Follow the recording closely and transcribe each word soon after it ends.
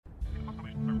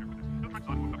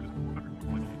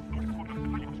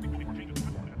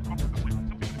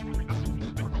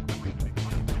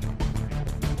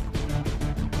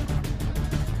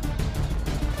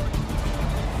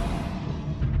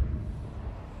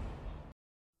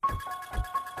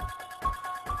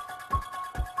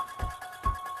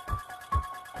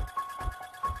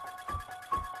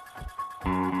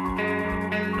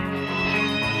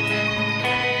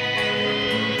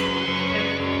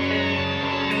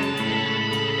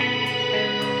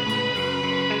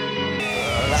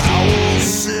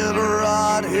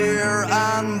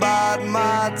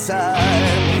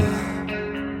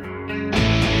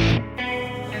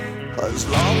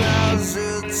does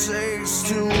it take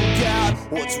to get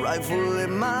what's rightfully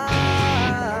mine?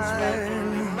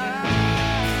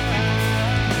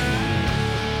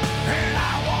 And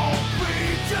I won't be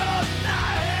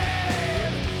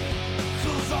denied,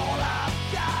 'cause all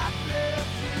I've got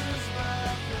left is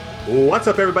my... What's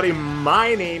up, everybody?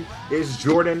 My name is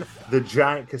Jordan the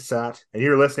Giant Cassette, and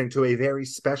you're listening to a very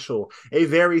special, a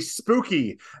very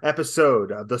spooky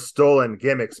episode of the Stolen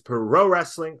Gimmicks Pro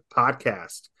Wrestling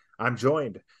Podcast. I'm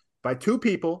joined by two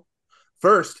people.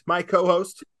 First, my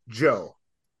co-host, Joe.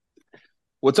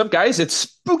 What's up, guys? It's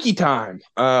spooky time.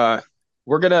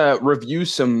 We're going to review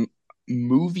some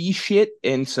movie shit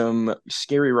and some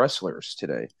scary wrestlers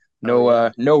today.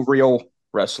 No real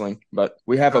wrestling, but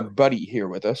we have a buddy here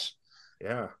with us.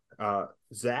 Yeah.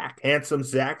 Zac, handsome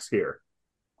Zac's here.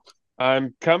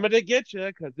 I'm coming to get you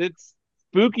because it's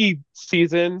spooky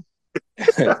season.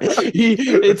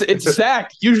 It's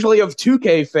Zac, usually of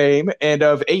 2K fame and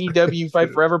of AEW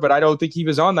Fight Forever, but I don't think he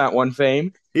was on that one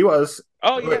fame. He was.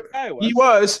 Oh, yeah, I was. He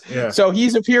was. Yeah. So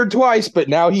he's appeared twice, but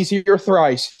now he's here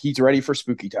thrice. He's ready for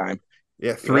spooky time.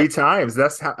 Yeah, three times.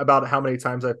 That's about how many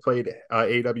times I've played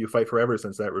AEW Fight Forever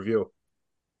since that review.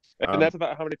 And that's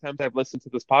about how many times I've listened to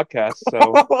this podcast.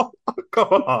 So come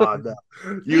on,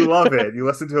 you love it. You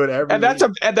listen to it every. And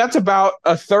that's about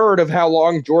a third of how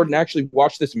long Jordan actually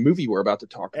watched this movie we're about to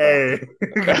talk about. Hey,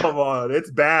 come on, it's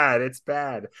bad. It's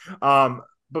bad.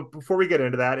 But before we get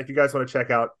into that, if you guys want to check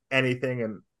out anything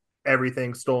and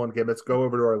everything Stolen Gimmicks, go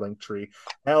over to our Linktree,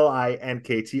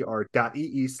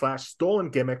 linktr.ee/Stolen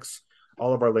Gimmicks.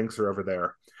 All of our links are over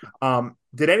there.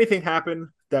 Did anything happen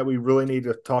that we really need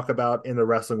to talk about in the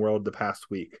wrestling world the past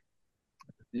week?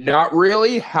 Not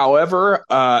really. However,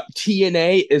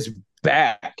 TNA is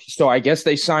back. So I guess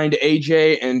they signed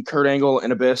AJ and Kurt Angle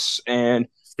and Abyss and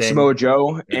Sting. Samoa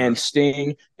Joe and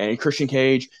Sting and Christian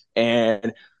Cage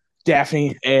and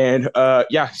Daphne. And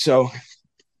so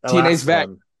TNA's back.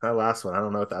 That last one, I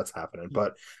don't know if that's happening,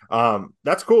 but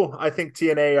that's cool. I think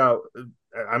TNA,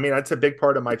 it's a big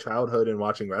part of my childhood in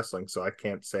watching wrestling, so I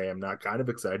can't say I'm not kind of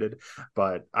excited.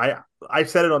 But I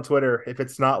said it on Twitter. If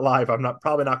it's not live, I'm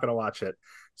probably not going to watch it.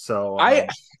 So I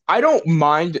don't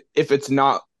mind if it's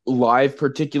not live,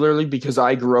 particularly because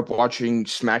I grew up watching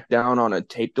SmackDown on a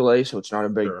tape delay, so it's not a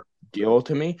big deal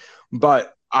to me.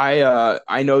 But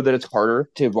I know that it's harder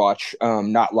to watch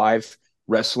not live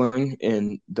wrestling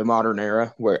in the modern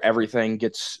era where everything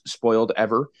gets spoiled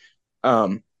ever.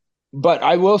 But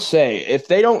I will say, if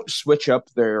they don't switch up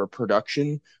their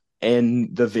production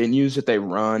and the venues that they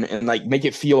run and make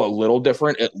it feel a little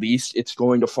different, at least it's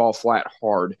going to fall flat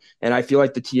hard. And I feel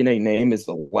like the TNA name is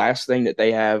the last thing that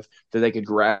they have that they could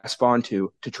grasp onto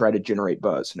to try to generate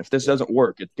buzz. And if this doesn't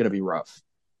work, it's going to be rough.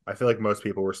 I feel like most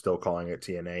people were still calling it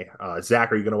TNA.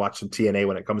 Zac, are you going to watch some TNA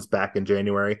when it comes back in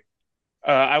January?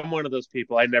 I'm one of those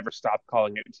people. I never stopped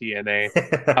calling it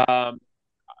TNA.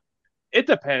 It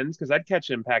depends, because I'd catch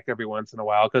Impact every once in a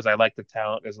while because I like the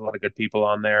talent. There's a lot of good people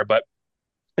on there, but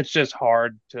it's just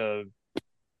hard to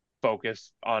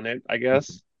focus on it, I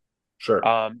guess. Sure.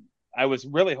 I was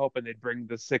really hoping they'd bring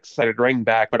the 6-sided ring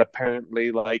back, but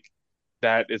apparently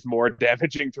that is more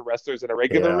damaging to wrestlers in a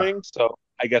regular ring. So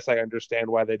I guess I understand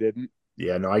why they didn't.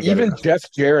 Yeah, no, I get Even it.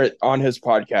 Jeff Jarrett on his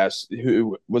podcast,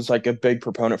 who was a big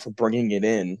proponent for bringing it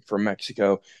in from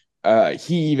Mexico,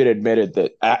 he even admitted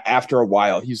that after a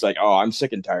while, he's like, "Oh, I'm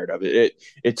sick and tired of it.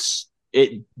 It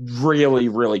really,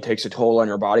 really takes a toll on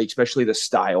your body, especially the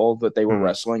style that they were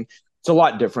wrestling. It's a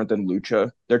lot different than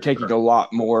lucha. They're taking a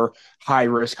lot more high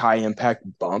risk, high impact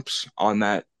bumps on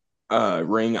that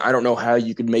ring. I don't know how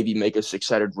you could maybe make a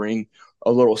 6-sided ring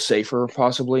a little safer,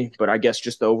 possibly, but I guess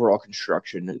just the overall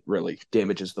construction, it really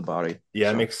damages the body. Yeah,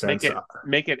 it makes sense.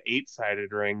 Make it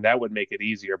 8-sided ring. That would make it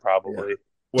easier, probably. Yeah.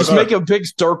 Just make a big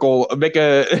circle. Make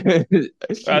a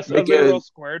little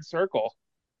squared circle.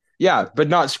 Yeah, but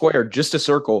not squared, just a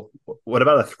circle. What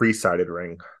about a 3-sided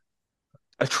ring?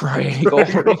 A triangle.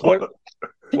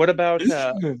 What about?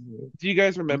 Do you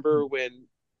guys remember when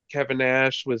Kevin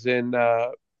Nash was in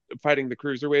fighting the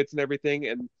cruiserweights and everything,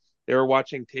 and they were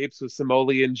watching tapes with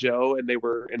Samoli and Joe, and they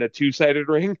were in a 2-sided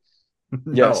ring?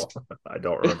 Yes. No, I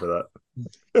don't remember that.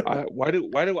 Why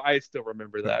do I still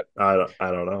remember that? I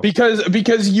don't know.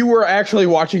 Because you were actually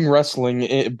watching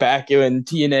wrestling back when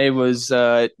TNA was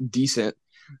decent.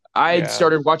 I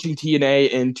started watching TNA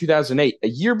in 2008, a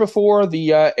year before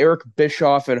the Eric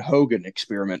Bischoff and Hogan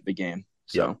experiment began.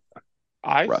 So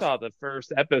I saw the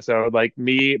first episode.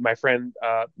 Me, my friend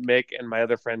Mick, and my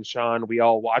other friend Sean, we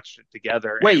all watched it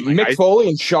together. Wait, Mick Foley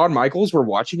and Shawn Michaels were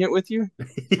watching it with you?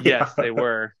 Yes, they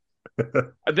were.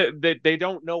 They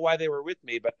don't know why they were with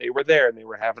me, but they were there and they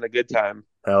were having a good time.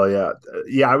 Hell yeah.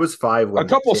 Yeah, I was 5 A when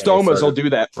couple TNA stomas will started. do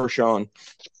that for Sean.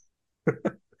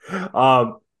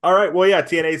 All right. Well, yeah,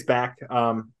 TNA's back.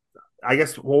 I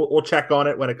guess we'll check on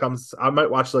it when it comes. I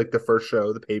might watch like the first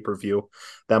show, the pay-per-view.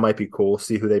 That might be cool.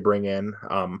 See who they bring in.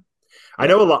 I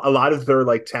know a lot of their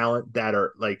like talent that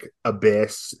are like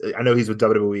Abyss. I know he's with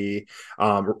WWE.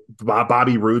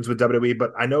 Bobby Roode's with WWE,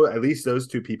 but I know at least those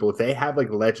two people, they have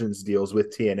like Legends deals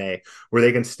with TNA where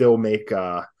they can still make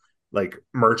like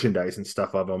merchandise and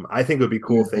stuff of them. I think it would be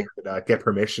cool if they could get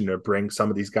permission to bring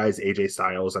some of these guys, AJ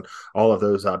Styles and all of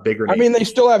those bigger I names. mean, they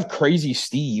still have Crazy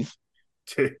Steve.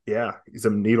 Yeah, he's a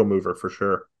needle mover for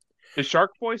sure. Is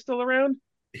Shark Boy still around?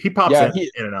 He pops Yeah,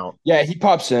 in and out. Yeah, he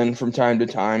pops in from time to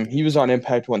time. He was on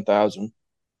Impact 1000.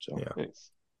 So Yeah. Nice.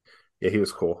 Yeah, he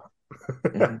was cool.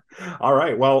 Mhm. All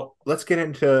right, well, let's get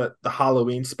into the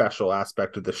Halloween special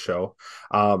aspect of the show.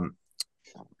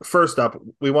 First up,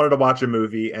 we wanted to watch a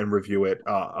movie and review it,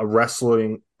 a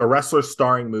wrestler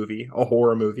starring movie, a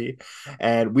horror movie,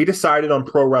 and we decided on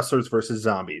Pro Wrestlers versus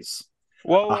Zombies.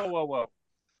 Whoa.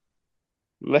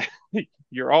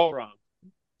 You're all wrong.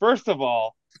 First of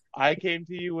all, I came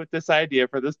to you with this idea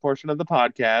for this portion of the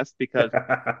podcast because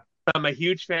I'm a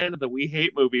huge fan of the We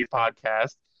Hate Movies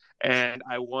podcast, and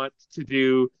I want to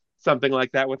do something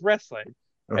like that with wrestling.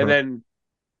 And then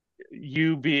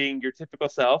you, being your typical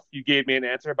self, you gave me an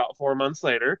answer about 4 months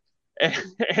later,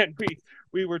 and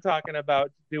we were talking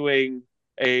about doing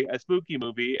a spooky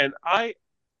movie, and I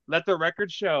let the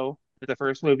record show that the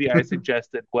first movie I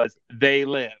suggested was They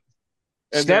Live.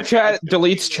 And Snapchat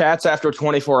deletes chats after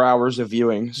 24 hours of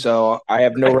viewing, so I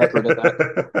have no record of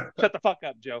that. Shut the fuck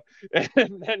up, Joe.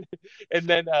 And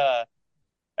then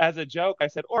as a joke, I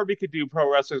said, or we could do Pro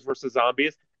Wrestlers versus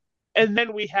Zombies. And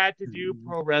then we had to do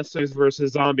Pro Wrestlers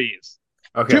versus Zombies.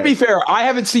 Okay. To be fair, I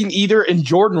haven't seen either, and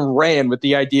Jordan ran with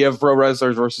the idea of Pro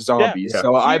Wrestlers versus Zombies,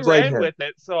 so I blame him. With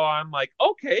it, so I'm like,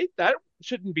 okay, that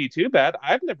shouldn't be too bad.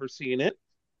 I've never seen it.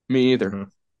 Me either. Mm-hmm.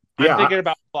 I'm thinking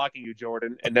about blocking you,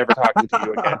 Jordan, and never talking to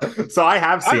you again. So I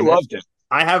have seen I loved it.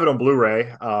 I have it on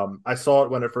Blu-ray. I saw it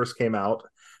when it first came out.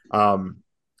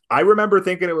 I remember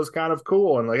thinking it was kind of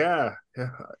cool and like,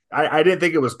 I didn't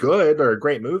think it was good or a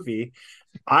great movie.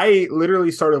 I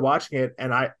literally started watching it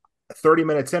and 30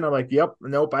 minutes in, I'm like, yep,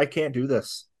 nope, I can't do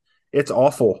this. It's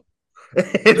awful.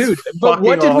 Dude, but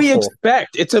what did we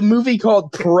expect? It's a movie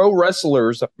called Pro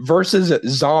Wrestlers versus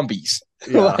Zombies.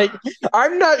 Yeah. Like,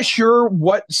 I'm not sure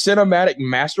what cinematic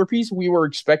masterpiece we were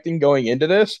expecting going into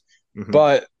this,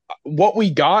 but what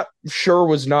we got sure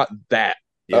was not that.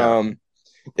 Yeah.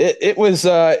 It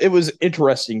was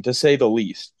interesting to say the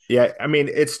least. Yeah, I mean,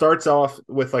 it starts off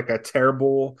with like a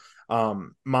terrible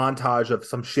montage of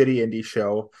some shitty indie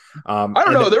show. I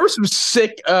don't know. There were some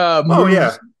sick moves. Oh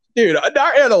yeah. Dude, I'm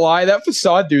not gonna lie, that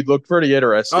Facade dude looked pretty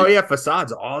interesting. Oh yeah,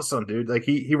 Facade's awesome, dude. Like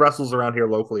he wrestles around here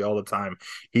locally all the time.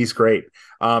 He's great.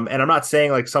 And I'm not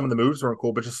saying like some of the moves weren't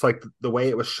cool, but just like the way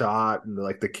it was shot and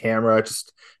like the camera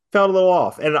just felt a little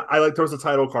off. And I like there was a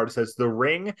title card that says the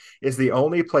ring is the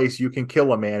only place you can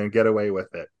kill a man and get away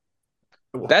with it.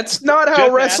 That's not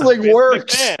how wrestling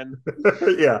works.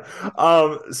 Yeah.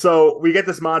 So we get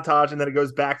this montage and then it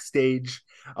goes backstage.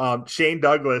 Shane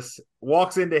Douglas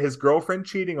walks into his girlfriend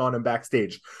cheating on him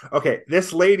backstage. Okay,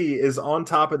 this lady is on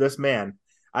top of this man.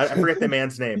 I forget the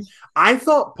man's name. I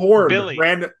thought porn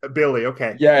Billy.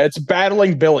 Okay. Yeah, it's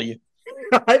Battling Billy.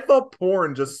 I thought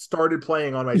porn just started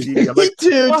playing on my TV. I'm like,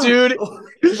 dude.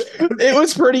 It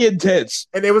was pretty intense.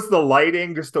 And it was the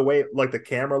lighting, just the way like the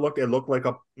camera looked. It looked like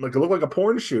a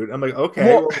porn shoot. I'm like, okay.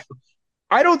 Well,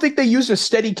 I don't think they used a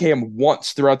Steadicam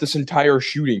once throughout this entire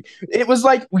shooting. It was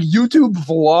like YouTube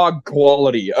vlog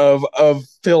quality of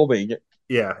filming.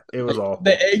 Yeah, it was awful.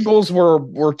 The angles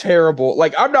were terrible.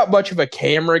 Like, I'm not much of a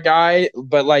camera guy,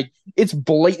 but like it's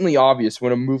blatantly obvious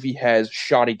when a movie has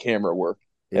shoddy camera work.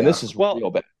 Yeah. And this is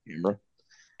real bad camera.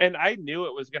 And I knew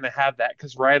it was going to have that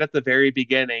because right at the very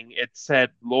beginning, it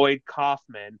said Lloyd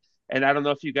Kaufman. And I don't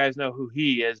know if you guys know who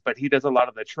he is, but he does a lot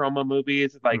of the trauma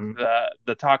movies, like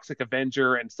the Toxic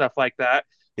Avenger and stuff like that.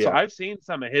 Yeah. So I've seen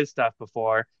some of his stuff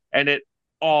before, and it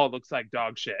all looks like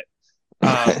dog shit.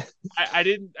 I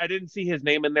didn't see his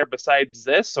name in there besides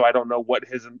this, so I don't know what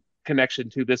his connection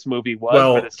to this movie was.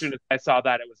 But as soon as I saw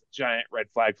that, it was a giant red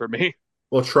flag for me.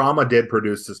 Well, Trauma did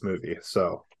produce this movie,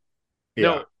 so yeah.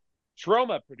 No,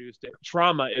 Trauma produced it.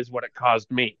 Trauma is what it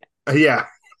caused me. Yeah.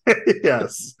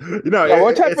 Yes.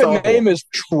 What type of name is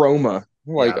Trauma?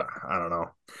 Like, yeah, I don't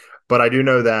know, but I do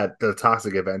know that the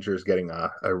Toxic Avenger is getting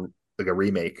a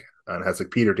remake, and has like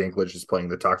Peter Dinklage is playing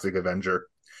the Toxic Avenger.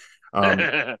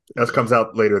 That comes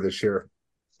out later this year.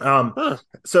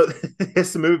 So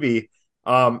this movie,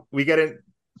 we get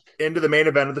into the main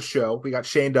event of the show. We got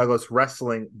Shane Douglas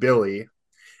wrestling Billy,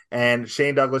 and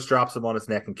Shane Douglas drops him on his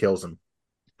neck and kills him.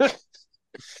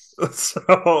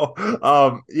 So,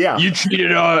 yeah. You cheated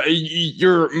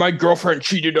my girlfriend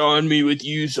cheated on me with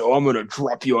you, so I'm gonna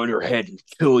drop you on your head and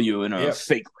kill you in a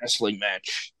fake wrestling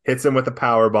match. Hits him with a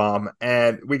power bomb,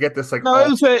 and we get this like. No, it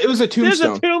was a tombstone.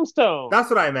 There's a tombstone. That's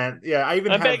what I meant. Yeah, I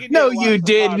even have. No, you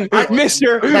didn't,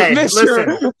 Mister. Hey,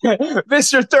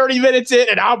 Mister. 30 minutes in,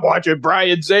 and I'm watching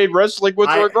Brian Zane wrestling with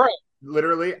regret.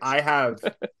 Literally, I have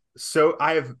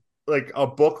like a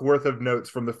book worth of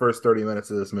notes from the first 30 minutes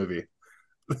of this movie.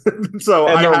 So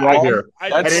and I right here.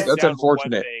 That's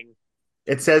unfortunate.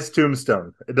 It says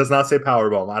tombstone. It does not say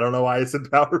powerbomb. I don't know why it said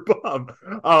powerbomb.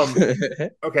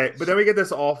 Okay, but then we get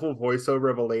this awful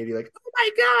voiceover of a lady like, "Oh my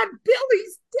God,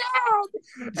 Billy's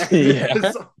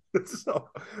dead." So,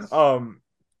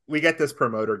 we get this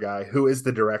promoter guy who is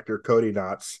the director, Cody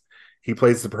Knotts. He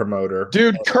plays the promoter.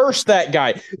 Dude, curse that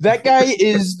guy. That guy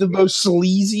is the most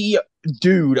sleazy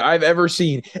dude I've ever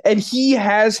seen. And he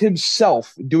has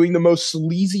himself doing the most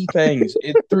sleazy things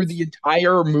through the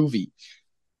entire movie.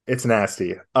 It's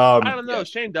nasty. I don't know.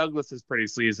 Shane Douglas is pretty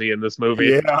sleazy in this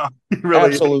movie. Yeah, he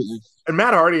really absolutely. Is. And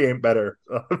Matt Hardy ain't better.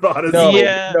 Honestly.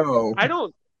 No. I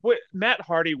don't. Matt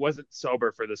Hardy wasn't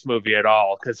sober for this movie at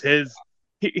all because his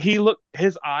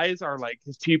eyes are like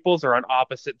his pupils are on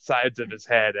opposite sides of his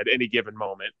head at any given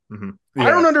moment. Mm-hmm. Yeah.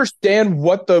 I don't understand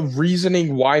what the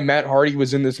reasoning why Matt Hardy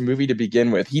was in this movie to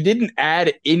begin with. He didn't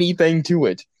add anything to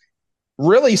it.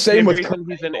 Really, same with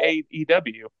he's in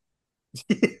AEW.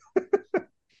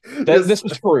 This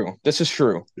is true. This is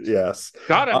true. Yes.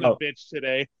 God, I'm a bitch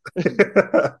today.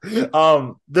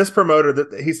 This promoter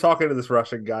he's talking to this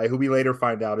Russian guy who we later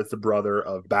find out is the brother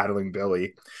of Battling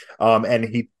Billy.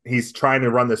 And he's trying to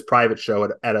run this private show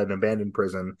at an abandoned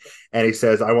prison. And he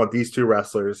says, I want these two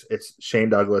wrestlers. It's Shane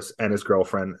Douglas and his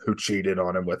girlfriend who cheated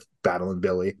on him with Battling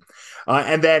Billy.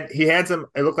 And then he hands him,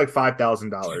 it looked like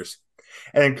 $5,000.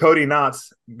 And then Cody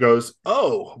Knotts goes,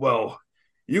 "Oh, well,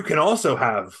 you can also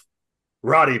have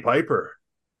Roddy Piper.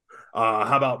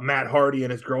 How about Matt Hardy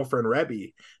and his girlfriend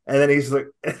Rebby?" And then he's like,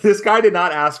 this guy did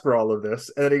not ask for all of this.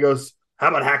 And then he goes, "How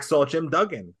about Hacksaw Jim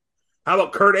Duggan? How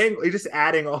about Kurt Angle?" He's just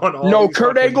adding on all. No,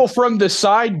 Kurt Angle from the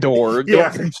side door.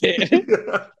 Yeah.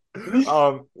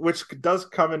 Which does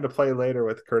come into play later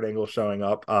with Kurt Angle showing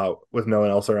up with no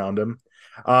one else around him.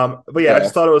 But yeah, I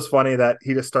just thought it was funny that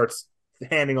he just starts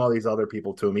handing all these other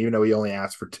people to him, even though he only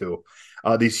asked for two.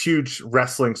 These huge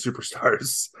wrestling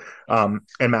superstars, and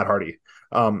Matt Hardy.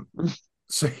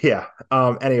 So yeah.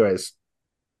 Anyways,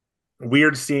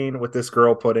 weird scene with this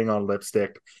girl putting on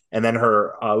lipstick, and then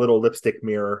her little lipstick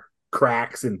mirror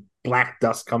cracks and black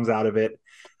dust comes out of it.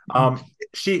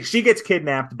 She gets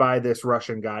kidnapped by this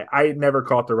Russian guy. I never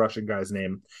caught the Russian guy's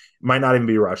name. Might not even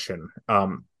be Russian.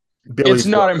 It's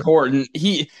not important.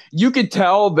 You could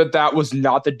tell that was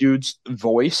not the dude's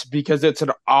voice because it's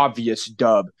an obvious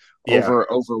dub over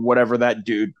whatever that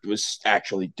dude was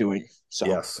actually doing. So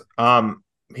yes.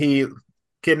 He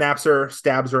kidnaps her,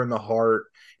 stabs her in the heart.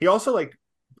 He also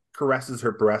caresses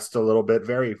her breast a little bit,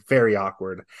 very, very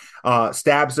awkward.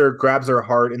 Stabs her, grabs her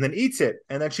heart, and then eats it.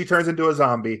 And then she turns into a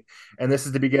zombie. And this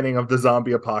is the beginning of the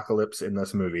zombie apocalypse in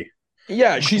this movie.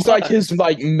 Yeah, she's like his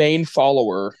main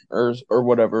follower or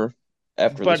whatever.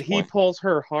 But he pulls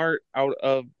her heart out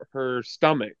of her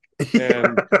stomach,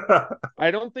 and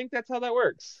I don't think that's how that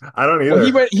works. I don't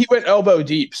either. Well, he went elbow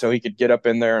deep so he could get up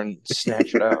in there and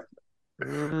snatch it out.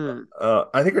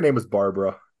 I think her name was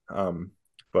Barbara,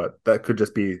 but that could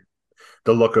just be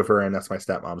the look of her, and that's my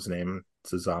stepmom's name.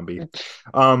 It's a zombie.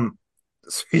 So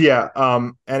yeah.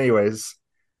 Anyways,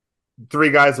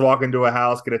 three guys walk into a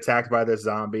house, get attacked by this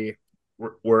zombie.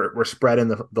 We're spreading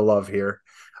the love here.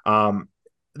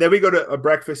 Then we go to a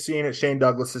breakfast scene at Shane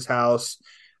Douglas's house.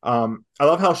 I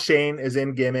love how Shane is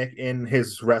in gimmick in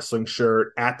his wrestling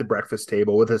shirt at the breakfast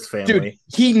table with his family. Dude,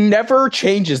 he never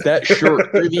changes that shirt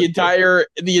through the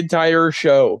entire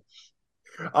show.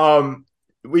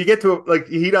 We get to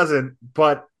he doesn't,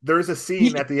 but there's a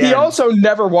scene at the end. He also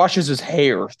never washes his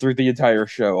hair through the entire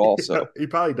show. Also, he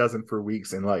probably doesn't for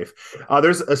weeks in life.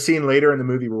 There's a scene later in the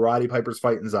movie where Roddy Piper's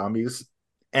fighting zombies,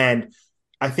 and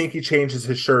I think he changes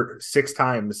his shirt 6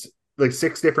 times,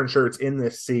 6 different shirts in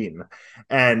this scene.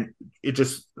 And it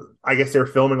just, I guess they're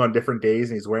filming on different days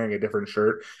and he's wearing a different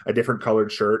shirt, a different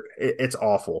colored shirt. It's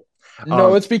awful.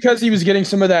 No, it's because he was getting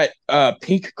some of that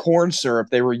pink corn syrup.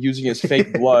 They were using his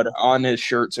fake blood on his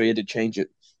shirt, so he had to change it.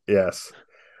 Yes.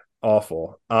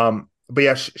 Awful. But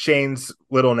yeah, Shane's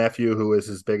little nephew, who is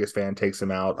his biggest fan, takes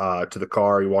him out to the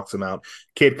car. He walks him out.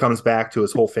 Kid comes back to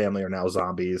his whole family are now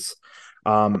zombies.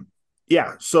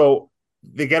 Yeah, so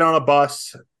they get on a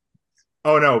bus.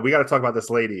 Oh no, we got to talk about this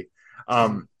lady.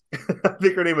 I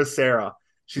think her name was Sarah.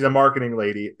 She's a marketing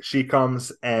lady. She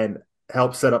comes and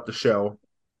helps set up the show,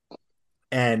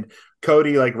 and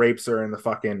Cody like rapes her in the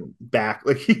fucking back.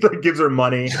 Like he like gives her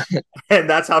money, and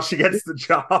that's how she gets the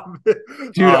job.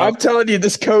 Dude, I'm telling you,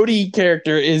 this Cody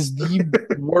character is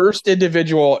the worst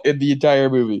individual in the entire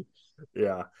movie.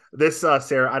 Yeah, this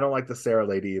Sarah, I don't like the Sarah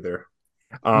lady either.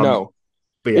 No,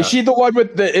 but yeah, is she the one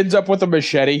that ends up with a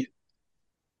machete?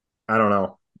 I don't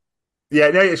know. Yeah,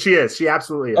 no, she is. She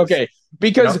absolutely is. Okay,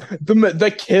 because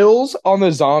the kills on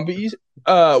the zombies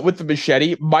with the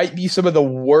machete might be some of the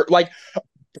worst. Like,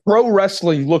 pro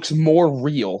wrestling looks more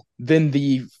real than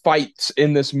the fights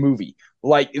in this movie.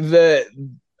 Like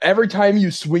every time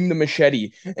you swing the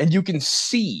machete and you can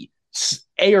see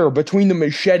air between the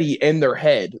machete and their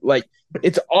head, like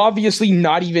it's obviously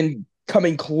not even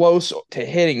coming close to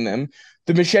hitting them.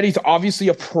 The machete's obviously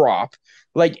a prop.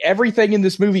 Like everything in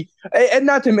this movie, and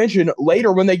not to mention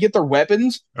later when they get their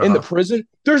weapons in the prison,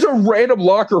 there's a random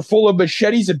locker full of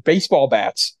machetes and baseball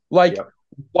bats. Like,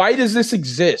 why does this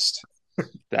exist?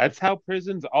 That's how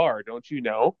prisons are, don't you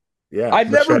know? Yeah,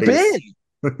 I've never been.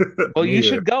 Well, you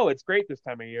should go. It's great this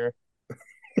time of year.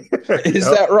 Is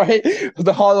that right?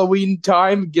 The Halloween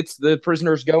time gets the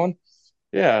prisoners going.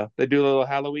 Yeah, they do a little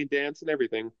Halloween dance and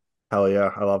everything. Hell yeah,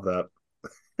 I love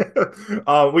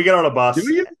that. We get on a bus.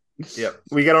 Do you? Yep,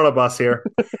 we get on a bus here,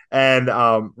 and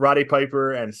Roddy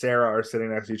Piper and Sarah are sitting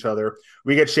next to each other.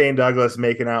 We get Shane Douglas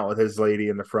making out with his lady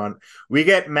in the front. We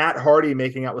get Matt Hardy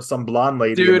making out with some blonde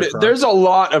lady. Dude, there's a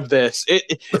lot of this.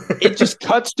 It just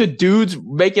cuts to dudes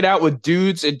making out with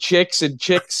dudes and chicks and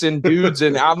dudes,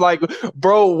 and I'm like,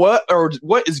 bro,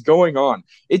 what is going on?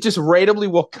 It just randomly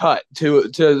will cut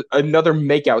to another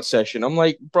makeout session. I'm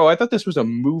like, bro, I thought this was a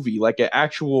movie, like an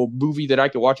actual movie that I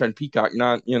could watch on Peacock,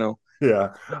 not.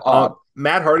 Yeah.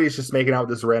 Matt Hardy is just making out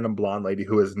with this random blonde lady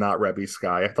who is not Rebby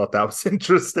Sky. I thought that was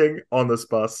interesting on this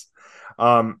bus.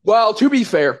 Well, to be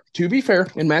fair,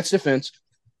 in Matt's defense,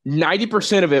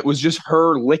 90% of it was just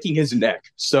her licking his neck.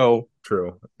 So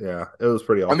true. Yeah, it was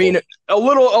pretty awful. I mean, a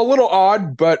little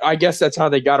odd, but I guess that's how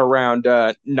they got around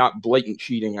not blatant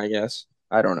cheating, I guess.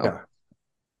 I don't know.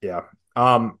 Yeah.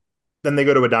 Then they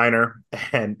go to a diner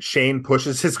and Shane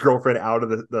pushes his girlfriend out of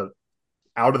the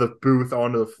booth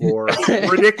onto the floor.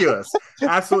 Ridiculous.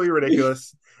 Absolutely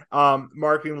ridiculous.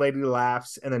 Marketing lady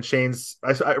laughs, and then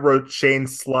I wrote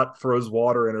Shane's slut throws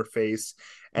water in her face.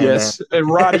 And and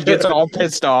Roddy gets all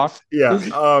pissed off. Yeah.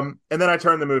 And then I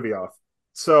turned the movie off.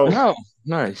 So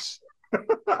nice.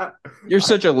 You're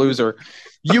such a loser.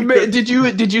 Did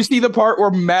you see the part where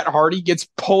Matt Hardy gets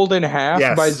pulled in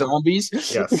half by zombies?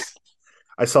 Yes.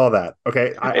 I saw that.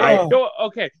 Okay.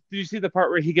 Okay. Did you see the part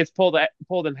where he gets pulled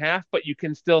in half, but you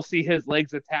can still see his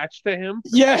legs attached to him?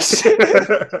 Yes.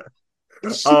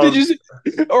 Did you see,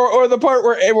 or the part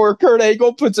where Kurt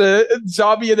Angle puts a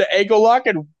zombie in the ankle lock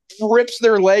and rips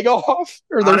their leg off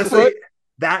or their foot?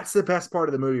 That's the best part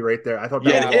of the movie right there. I thought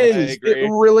that it is. It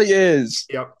really is.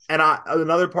 Yep. And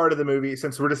another part of the movie,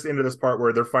 since we're just into this part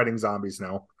where they're fighting zombies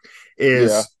now,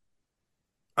 is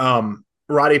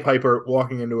Roddy Piper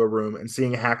walking into a room and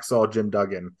seeing Hacksaw Jim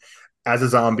Duggan as a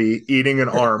zombie eating an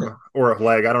arm or a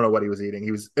leg. I don't know what he was eating.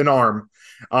 He was an arm.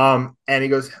 And he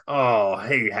goes, "Oh,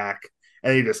 hey, Hack."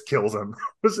 And he just kills him.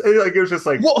 It was just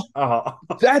like,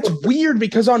 That's weird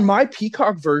because on my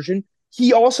Peacock version,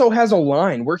 he also has a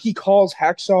line where he calls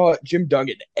Hacksaw Jim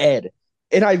Duggan Ed.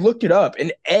 And I looked it up,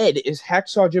 and Ed is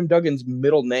Hacksaw Jim Duggan's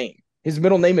middle name. His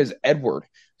middle name is Edward.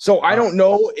 So I don't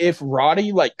know if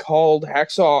Roddy called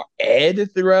Hacksaw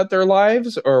Ed throughout their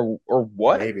lives or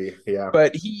what. Maybe, yeah.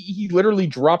 But he literally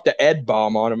dropped the Ed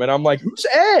bomb on him, and I'm like, who's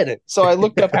Ed? So I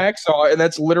looked up Hacksaw, and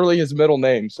that's literally his middle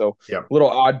name. So little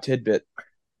odd tidbit.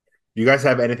 You guys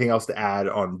have anything else to add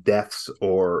on deaths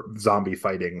or zombie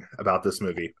fighting about this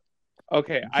movie?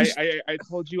 Okay, I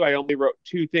told you I only wrote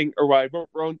two things, or I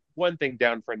wrote one thing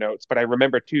down for notes, but I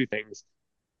remember two things.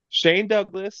 Shane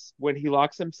Douglas, when he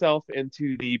locks himself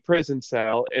into the prison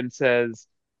cell and says,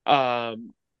 what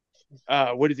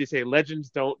does he say? Legends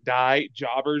don't die,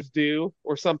 jobbers do,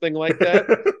 or something like that.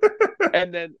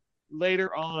 And then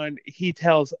later on, he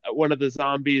tells one of the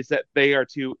zombies that they are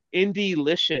too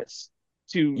indie-licious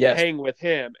to hang with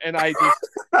him. And I just,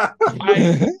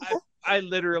 I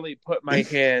literally put my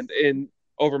hand in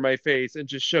over my face and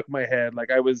just shook my head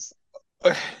like I was.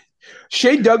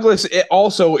 Shane Douglas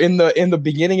also in the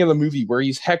beginning of the movie where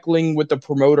he's heckling with the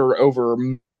promoter over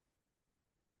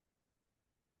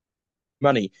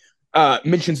money,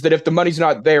 mentions that if the money's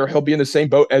not there, he'll be in the same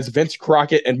boat as Vince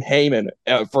Crockett and Heyman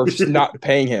for not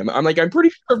paying him. I'm like, I'm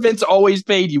pretty sure Vince always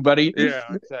paid you, buddy. Yeah,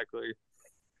 exactly.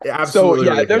 Absolutely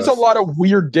So yeah, there's a ridiculous. lot of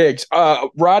weird digs.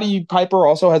 Roddy Piper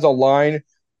also has a line,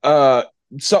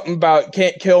 something about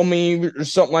 "can't kill me" or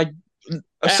something like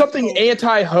Ask something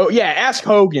Hogan. yeah, ask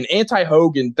Hogan,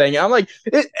 anti-Hogan thing. I'm like,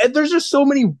 there's just so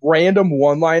many random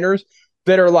one-liners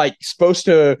that are like supposed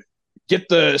to get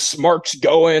the smarts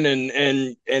going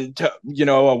and to,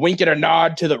 a wink and a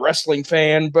nod to the wrestling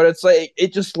fan, but it's like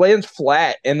it just lands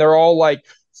flat, and they're all like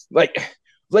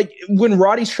like when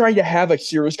Roddy's trying to have a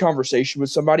serious conversation with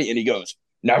somebody, and he goes,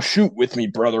 "Now shoot with me,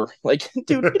 brother." Like,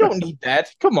 dude, you don't need that.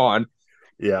 Come on.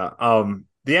 Yeah.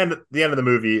 The end of the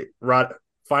movie,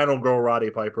 final girl Roddy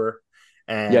Piper,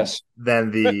 and Yes.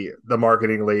 then the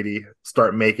marketing lady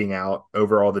start making out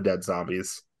over all the dead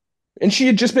zombies. And she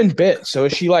had just been bit. So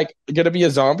is she like gonna be a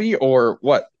zombie or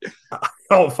what?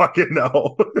 Oh fucking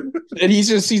no. And he's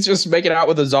just making out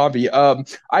with a zombie.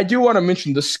 I do want to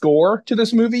mention the score to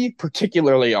this movie,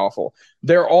 particularly awful.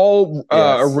 They're all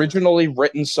Yes. originally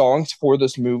written songs for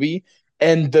this movie,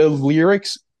 and the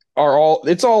lyrics are all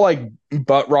like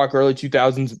butt rock early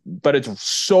 2000s, but it's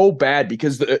so bad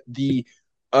because the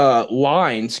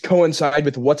lines coincide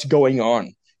with what's going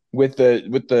on with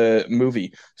the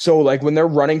movie. So like when they're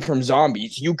running from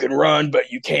zombies, you can run but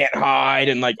you can't hide,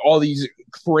 and like all these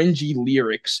cringy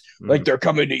lyrics, like Mhm. they're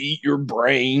coming to eat your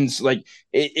brains. Like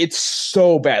it's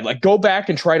so bad. Like go back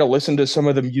and try to listen to some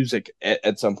of the music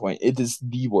at some point. It is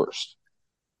the worst.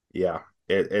 Yeah.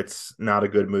 It's not a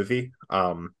good movie.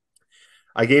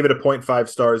 I gave it a 0.5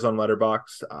 stars on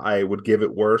Letterboxd. I would give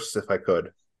it worse if I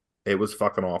could. It was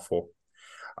fucking awful.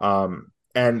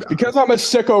 And Because I'm a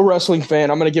sicko wrestling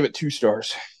fan, I'm gonna give it 2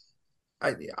 stars.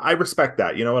 I respect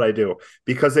that. You know what I do?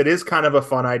 Because it is kind of a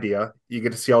fun idea. You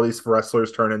get to see all these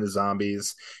wrestlers turn into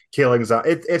zombies, killing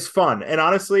zombies. It's fun. And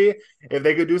honestly, if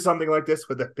they could do something like this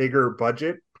with a bigger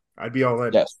budget, I'd be all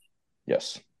in. Yes.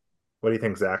 Yes. What do you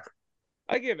think, Zach?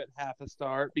 I give it half a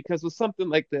star because with something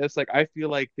like this, like I feel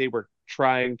like they were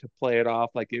trying to play it off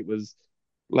like it was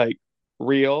like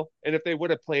real. And if they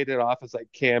would have played it off as like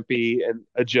campy and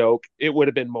a joke, it would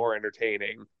have been more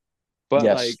entertaining. But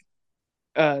Yes. like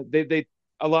they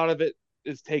a lot of it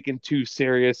is taken too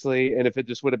seriously. And if it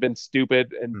just would have been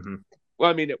stupid and Mm-hmm. well,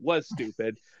 I mean it was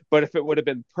stupid, but if it would have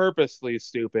been purposely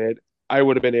stupid, I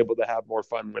would have been able to have more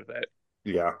fun with it.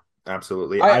 Yeah,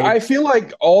 absolutely. I I would. feel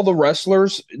like all the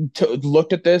wrestlers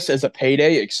looked at this as a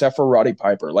payday except for Roddy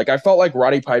Piper. Like I felt like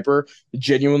Roddy Piper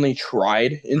genuinely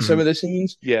tried in some Mhm. of the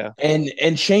scenes, Yeah.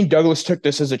 and Shane Douglas took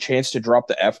this as a chance to drop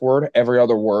the F word every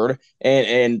other word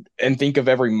and think of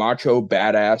every macho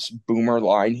badass boomer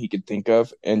line he could think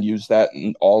of and use that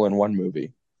all in one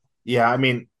movie. Yeah, I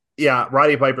mean, yeah,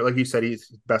 Roddy Piper, like you said, he's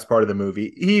the best part of the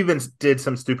movie. He even did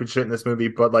some stupid shit in this movie,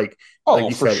 but like Oh,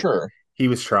 you for said, sure. he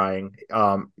was trying. He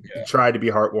Yeah. tried to be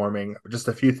heartwarming. Just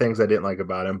a few things I didn't like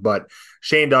about him. But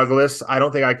Shane Douglas, I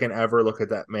don't think I can ever look at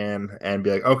that man and be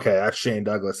like, okay, that's Shane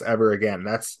Douglas ever again.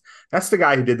 That's the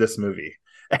guy who did this movie.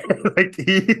 Like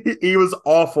he was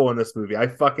awful in this movie. I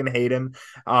fucking hate him.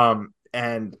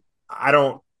 And I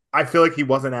don't. I feel like he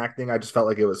wasn't acting. I just felt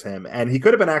like it was him, and he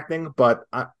could have been acting, but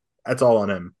that's all on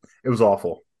him. It was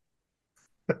awful.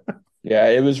 Yeah,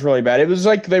 it was really bad. It was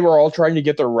like they were all trying to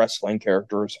get their wrestling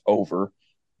characters over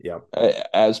Yeah.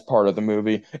 as part of the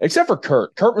movie, except for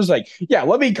Kurt. Kurt was like, "Yeah,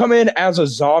 let me come in as a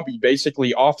zombie,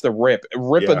 basically off the rip a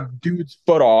Yeah. dude's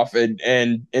foot off, and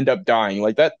end up dying."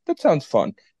 Like that. That sounds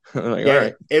fun. Like, all Yeah.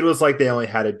 right. It was like they only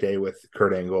had a day with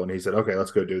Kurt Angle, and he said, okay,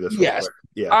 let's go do this real Yes, quick.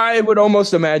 Yeah. I would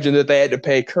almost imagine that they had to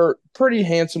pay Kurt pretty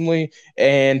handsomely,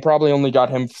 and probably only got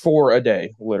him for a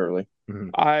day, literally. Mhm.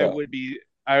 I So, would be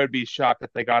I would be shocked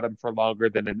if they got him for longer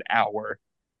than an hour.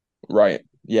 right. I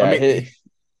Yeah. mean,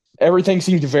 Everything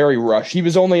seemed very rushed. He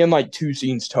was only in like 2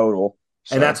 scenes total.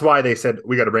 and So. that's why they said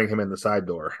we got to bring him in the side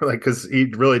door, like because he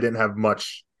really didn't have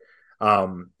much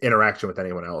interaction with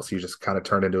anyone else. He just kind of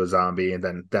turned into a zombie, and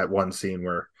then that one scene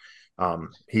where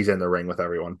he's in the ring with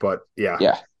everyone. But yeah,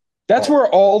 Yeah. That's where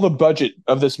all the budget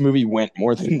of this movie went,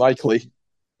 more than likely.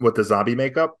 with the zombie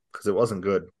makeup because it wasn't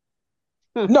good.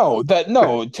 No,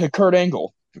 to Kurt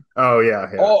Angle. Oh yeah,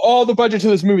 yeah. All the budget to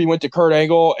this movie went to Kurt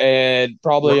Angle and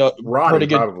probably a Roddy pretty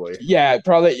good. probably. Yeah,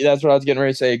 probably that's what I was getting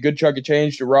ready to say. A good chunk of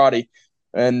change to Roddy.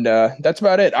 And that's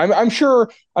about it. I'm sure.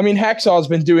 I mean, Hacksaw's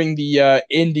been doing the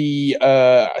indie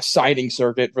signing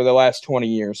circuit for the last 20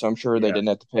 years, so I'm sure they Yeah. didn't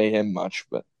have to pay him much.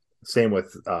 But Same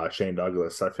with Shane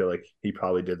Douglas. I feel like he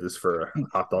probably did this for a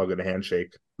hot dog and a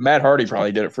handshake. Matt Hardy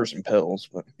probably did it for some pills.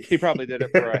 But He probably did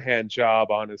it for a hand job,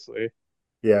 honestly.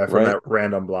 Yeah, from right. that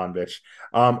random blonde bitch.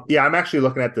 Yeah, I'm actually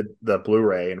looking at the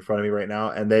Blu-ray in front of me right now,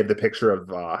 and they have the picture of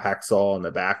Hacksaw in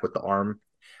the back with the arm.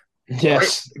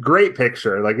 Yes. Great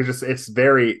picture. Like it's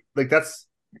very like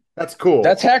That's cool.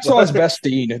 That's Hacksaw's best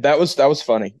scene. That was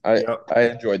funny. Yep. I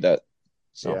enjoyed that.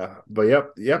 So. Yeah, but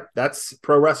yep. That's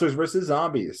Pro Wrestlers versus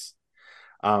Zombies.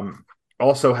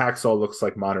 Also, Hacksaw looks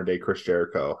like modern day Chris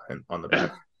Jericho on the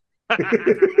back.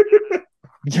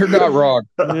 You're not wrong.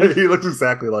 He looks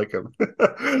exactly like him.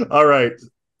 All right.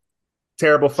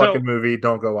 Terrible fucking movie.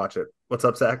 Don't go watch it. What's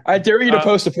up, Zach? I dare you to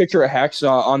post a picture of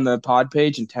Hacksaw on the pod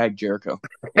page and tag Jericho.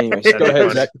 Anyways, go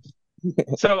ahead, Zach.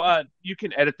 So you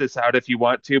can edit this out if you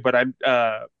want to, but I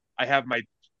have my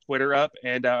Twitter up,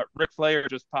 and Ric Flair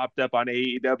just popped up on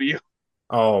AEW.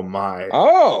 Oh my!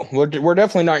 Oh, we're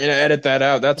definitely not going to edit that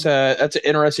out. That's an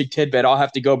interesting tidbit. I'll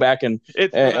have to go back and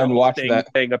watch that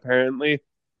thing. Apparently.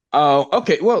 Oh,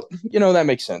 okay. Well, that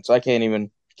makes sense. I can't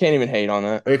even hate on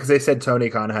that because they said Tony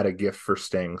Khan had a gift for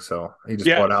Sting, so he just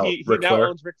bought out he Ric now Flair.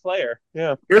 Owns Ric Flair.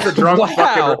 Yeah. Here's a drunk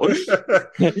wow.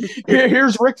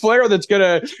 Here's Ric Flair that's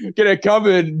gonna come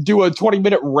and do a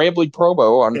 20-minute rambling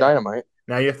promo on Dynamite.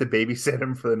 Now you have to babysit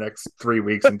him for the next 3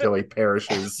 weeks until he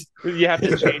perishes. You have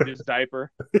to change his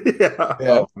diaper. Yeah.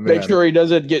 Oh, make sure he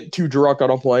doesn't get too drunk on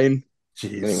a plane.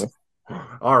 Jeez. Anyway.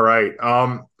 All right.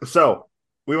 So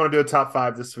we want to do a top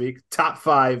 5 this week. Top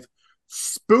 5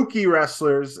 spooky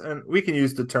wrestlers, and we can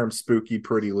use the term spooky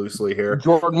pretty loosely here.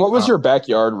 Jordan, what was your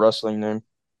backyard wrestling name?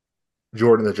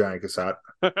 Jordan the Giant Cassette.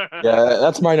 Yeah,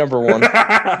 that's my number 1.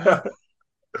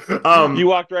 You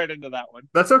walked right into that one.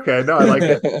 That's okay. No, I like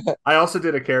it. I also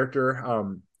did a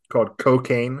character called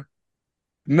Cocaine.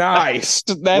 Nice.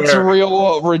 That's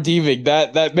real redeeming.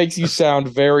 That makes you sound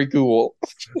very cool.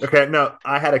 Okay, no,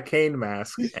 I had a cane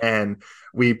mask and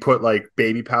we put like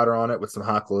baby powder on it with some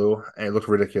hot glue and it looked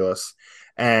ridiculous.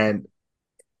 And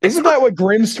isn't that what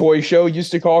Grimm's toy show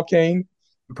used to call Kane?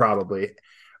 Probably.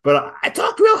 But I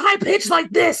talked real high pitched like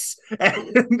this,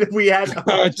 and we had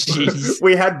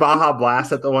we had Baja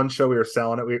Blast at the one show we were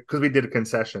selling it because we did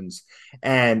concessions,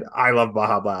 and I love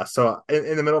Baja Blast. So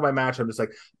in the middle of my match, I'm just like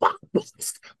Baja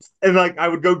Blast, and like I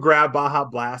would go grab Baja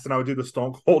Blast, and I would do the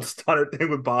Stone Cold Stunner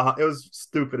thing with Baja. It was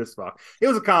stupid as fuck. It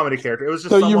was a comedy character. It was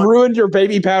just you ruined your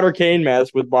baby powder cane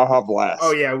mask with Baja Blast.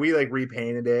 Oh yeah, we like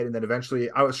repainted it, and then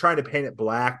eventually I was trying to paint it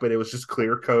black, but it was just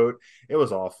clear coat. It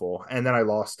was awful, and then I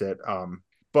lost it.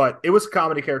 But it was a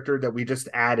comedy character that we just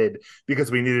added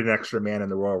because we needed an extra man in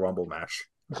the Royal Rumble match.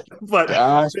 But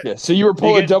gotcha. So you were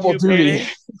pulling double duty.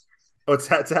 What's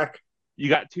that, Zach? You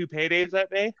got 2 paydays that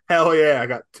day? Hell yeah, I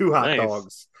got 2 hot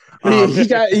dogs. He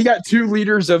got 2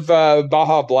 liters of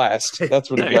Baja Blast.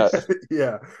 That's what he got.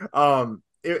 Yeah.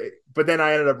 But then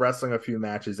I ended up wrestling a few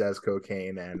matches as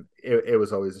Cocaine, and it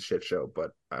was always a shit show.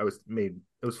 But it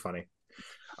was funny.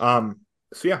 So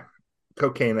yeah.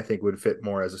 Cocaine, I think, would fit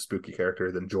more as a spooky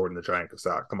character than Jordan the Giant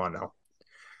Cassette. Come on now.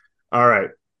 All right.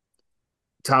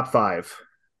 Top 5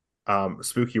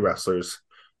 spooky wrestlers.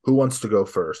 Who wants to go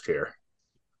first here?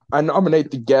 I nominate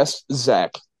the guest,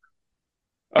 Zach.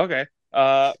 Okay.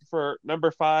 For number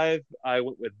 5, I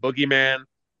went with Boogeyman.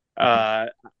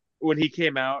 When he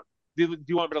came out, do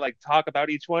you want me to like talk about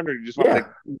each one, or do you just want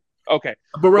to? Okay,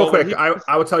 but real quick,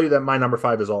 I will tell you that my number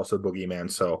 5 is also Boogeyman,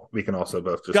 so we can also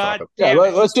both just talk about. Yeah,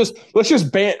 let's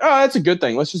just ban. Oh, that's a good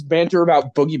thing. Let's just banter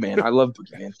about Boogeyman. I love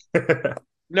Boogeyman.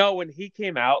 No, when he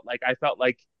came out, like I felt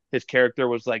like his character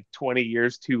was like 20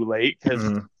 years too late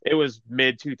because it was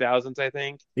mid 2000s, I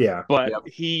think. Yeah, but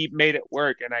he made it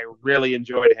work, and I really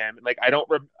enjoyed him. Like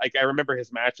I remember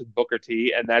his match with Booker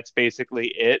T, and that's basically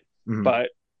it.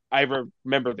 But I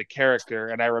remember the character,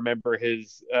 and I remember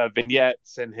his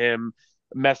vignettes and him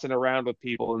messing around with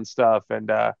people and stuff. And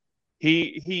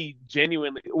he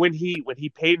genuinely, when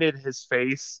he painted his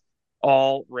face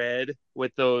all red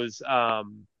with those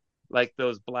like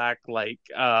those black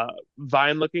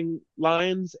vine looking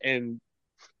lines, and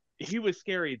he was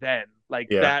scary then.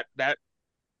 Like that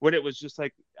when it was just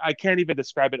like, I can't even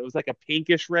describe it. It was like a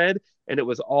pinkish red, and it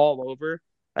was all over.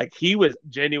 Like he was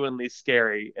genuinely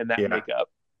scary in that makeup.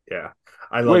 Yeah,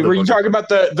 Wait, were you talking about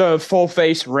the full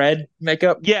face red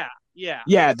makeup? Yeah.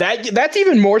 That's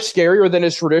even more scarier than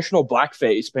his traditional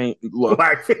blackface paint look.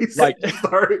 Blackface, like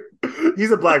sorry,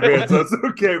 he's a black man, so it's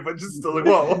okay. But just still like,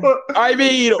 whoa. I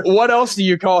mean, what else do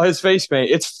you call his face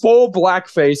paint? It's full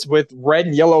blackface with red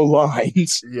and yellow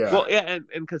lines. Yeah. Well, yeah, and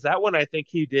because that one, I think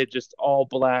he did just all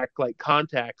black like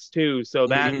contacts too, so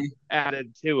that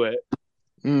added to it.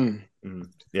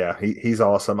 Yeah, he's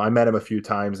awesome. I met him a few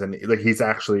times, and like he's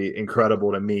actually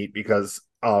incredible to meet because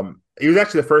he was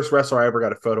actually the first wrestler I ever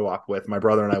got a photo op with. My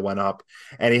brother and I went up,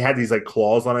 and he had these like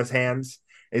claws on his hands,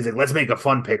 He's like, let's make a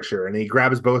fun picture. And he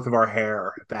grabs both of our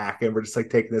hair back and we're just like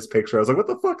taking this picture. I was like, what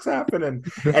the fuck's happening?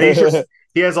 And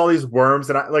he has all these worms.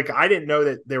 And I didn't know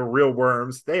that they were real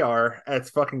worms. They are. It's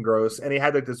fucking gross. And he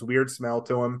had like this weird smell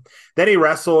to him. Then he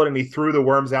wrestled and he threw the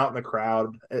worms out in the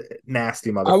crowd.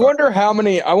 Nasty motherfucker.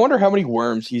 I wonder how many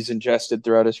worms he's ingested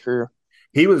throughout his career.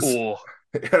 He was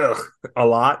a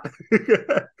lot.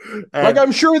 Like,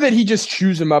 I'm sure that he just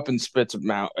chews them up and spits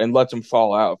them out and lets them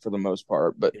fall out for the most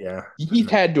part. But yeah, he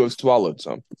had to have swallowed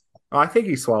some. I think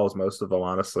he swallows most of them,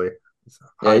 honestly.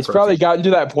 Yeah, he's probably gotten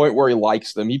to that point where he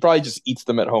likes them. He probably just eats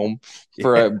them at home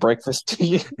for a breakfast.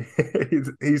 He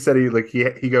said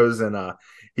he goes and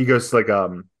he goes to like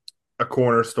a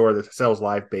corner store that sells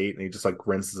live bait and he just like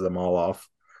rinses them all off.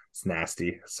 It's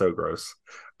nasty, so gross.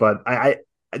 But I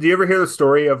do you ever hear the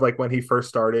story of like when he first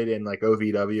started in like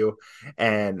OVW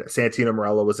and Santino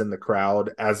Marella was in the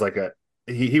crowd as like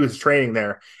he was training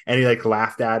there and he like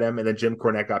laughed at him and then Jim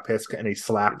Cornette got pissed and he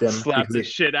slapped him. Slapped the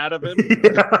shit out of him.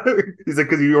 Yeah. He's like,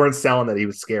 because you weren't selling that he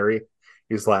was scary.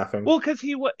 He was laughing. Well, because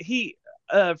he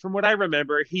from what I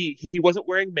remember, he wasn't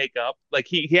wearing makeup. Like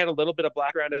he had a little bit of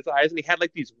black around his eyes and he had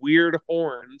like these weird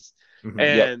horns. Mm-hmm.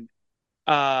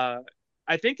 And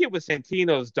I think it was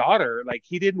Santino's daughter. Like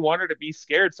he didn't want her to be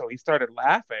scared, so he started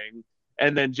laughing.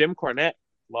 And then Jim Cornette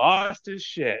lost his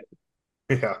shit.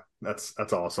 Yeah, that's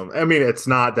awesome. I mean, it's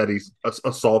not that he's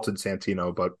assaulted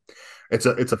Santino, but it's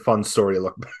a fun story to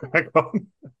look back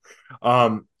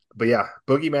on. But yeah,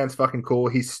 Boogeyman's fucking cool.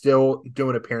 He's still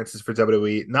doing appearances for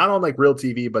WWE, not on like real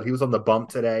TV, but he was on the Bump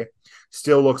today.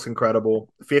 Still looks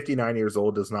incredible. 59 years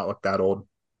old, does not look that old.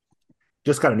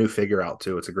 Just got a new figure out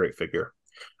too. It's a great figure.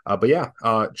 But yeah,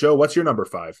 Joe, what's your number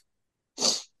 5?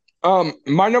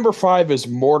 My number 5 is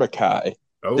Mordecai.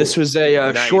 Oh, this was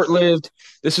a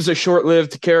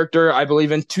short-lived character, I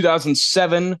believe, in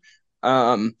 2007.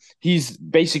 He's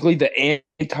basically the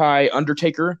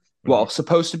anti-Undertaker, well,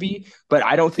 supposed to be, but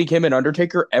I don't think him and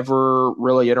Undertaker ever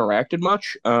really interacted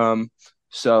much.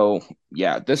 So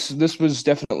yeah, this was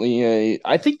definitely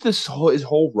I think his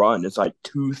whole run is like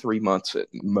 2-3 months at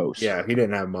most. Yeah, he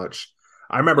didn't have much.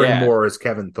 I remember him more as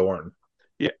Kevin Thorne.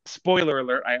 Yeah, spoiler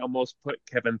alert, I almost put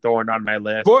Kevin Thorne on my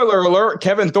list. Spoiler alert,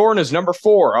 Kevin Thorne is number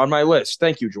 4 on my list.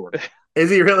 Thank you, Jordan. Is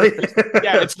he really?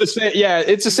 Yeah, it's the same. Yeah,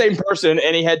 it's the same person,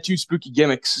 and he had 2 spooky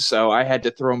gimmicks, so I had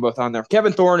to throw them both on there.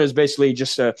 Kevin Thorne is basically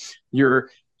just your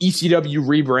ECW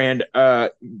rebrand,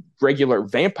 regular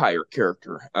vampire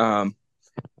character. It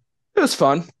was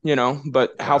fun,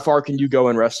 but how far can you go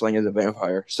in wrestling as a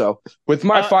vampire? So with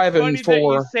my 5 and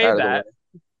 4,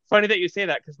 funny that you say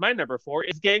that because my number 4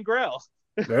 is Gangrel.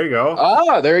 There you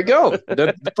go. There you go.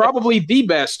 Probably the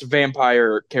best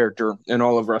vampire character in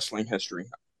all of wrestling history.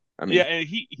 I mean, yeah,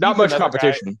 he's not much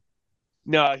competition. Guy.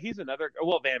 No, he's another.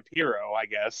 Well, Vampiro, I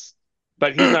guess,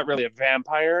 but he's not really a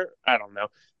vampire. I don't know.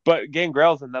 But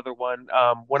Gangrel's another one.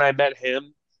 When I met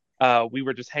him, we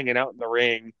were just hanging out in the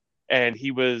ring, and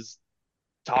he was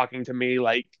talking to me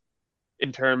like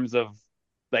in terms of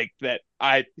like that.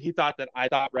 He thought that I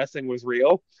thought wrestling was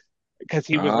real. Because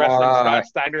he was wrestling Scott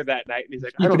Steiner that night, and he's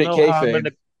like, I don't know how I'm gonna.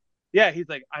 Yeah, he's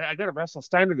like, I gotta wrestle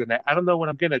Steiner tonight. I don't know what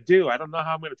I'm gonna do. I don't know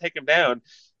how I'm gonna take him down.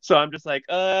 So I'm just like,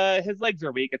 his legs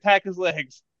are weak. Attack his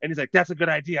legs. And he's like, that's a good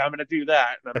idea. I'm gonna do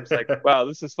that. And I'm just like, wow,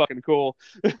 this is fucking cool.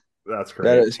 That's great.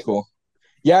 That is cool.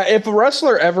 Yeah, if a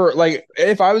wrestler ever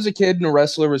if I was a kid and a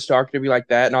wrestler was talking to me like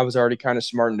that, and I was already kind of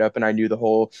smartened up and I knew the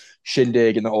whole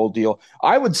shindig and the whole deal,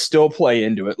 I would still play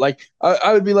into it. Like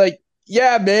I would be like,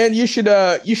 yeah, man, you should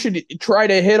try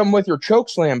to hit him with your choke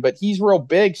slam, but he's real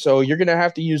big, so you're gonna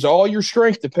have to use all your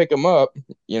strength to pick him up.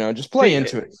 Just play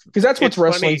into it because that's what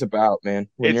wrestling's about, man.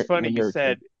 It's funny you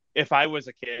said if I was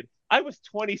a kid. I was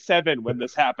 27 when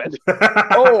this happened.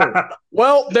 Oh,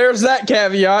 well, there's that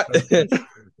caveat.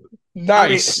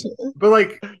 Nice,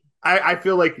 but I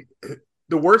feel like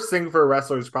the worst thing for a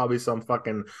wrestler is probably some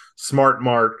fucking smart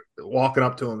mark walking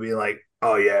up to him and being like,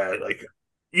 "Oh yeah, like."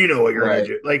 You know what you're gonna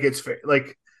do. Like it's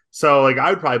so I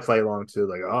would probably play along too.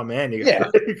 Like, oh man, you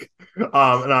got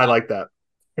and I like that.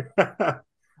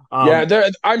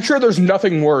 I'm sure there's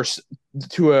nothing worse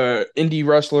to a indie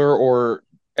wrestler or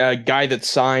a guy that's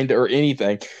signed or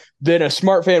anything than a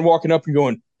smart fan walking up and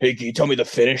going, "Hey, can you tell me the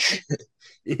finish?"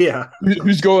 Yeah,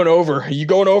 who's going over? Are you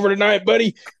going over tonight,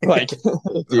 buddy? Like,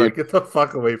 dude, get the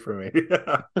fuck away from me.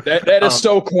 that is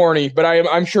so corny, but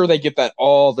I'm sure they get that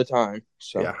all the time.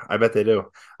 So yeah, I bet they do.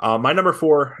 My number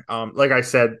 4, like I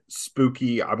said,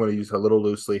 spooky. I'm going to use a little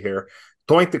loosely here.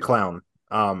 Doink the Clown.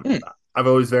 I've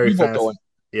always very fast.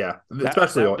 Yeah,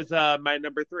 especially that was my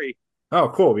number 3. Oh,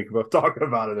 cool. We can both talk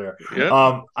about it there.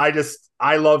 Yeah.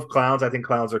 I love clowns. I think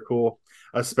clowns are cool.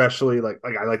 especially like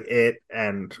I like it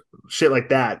and shit like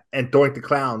that. And Doink the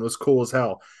Clown was cool as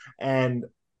hell. And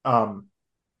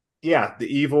yeah, the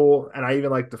evil, and I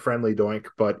even like the friendly Doink,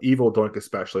 but evil Doink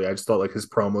especially. I just thought like his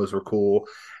promos were cool.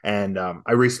 And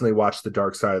I recently watched The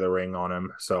Dark Side of the Ring on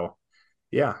him. So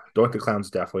yeah, Doink the Clown's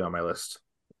definitely on my list.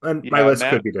 And my list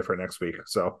could be different next week.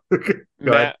 So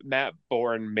Matt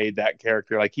Bourne made that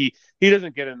character. Like he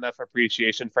doesn't get enough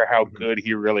appreciation for how good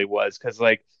he really was. Because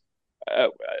like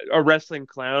a wrestling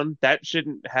clown that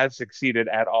shouldn't have succeeded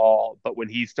at all. But when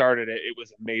he started it, it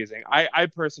was amazing. I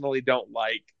personally don't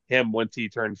like him once he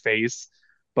turned face,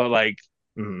 but like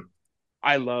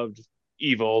I loved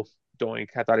evil Doink.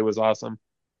 I thought he was awesome.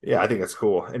 Yeah, I think it's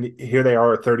cool. And here they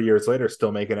are 30 years later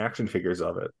still making action figures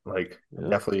of it. Like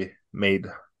definitely made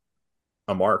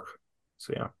a mark.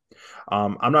 So yeah.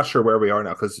 I'm not sure where we are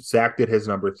now because Zach did his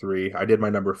number 3. I did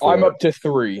my number 4. I'm up to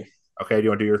 3. Okay, do you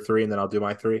want to do your 3 and then I'll do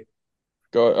my 3?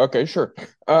 Go. Okay, sure.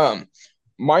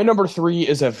 My number 3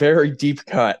 is a very deep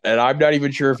cut, and I'm not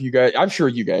even sure if you guys. I'm sure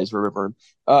you guys remember.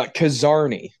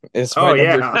 Kazarni is my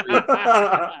number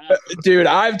 3. Dude,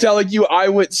 I'm telling you, I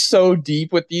went so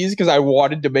deep with these because I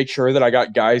wanted to make sure that I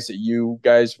got guys that you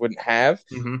guys wouldn't have.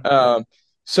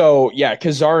 So yeah,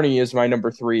 Kazarni is my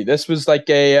number 3. This was like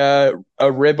a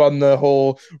rib on the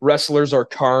whole wrestlers are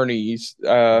carnies.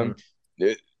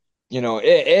 You know,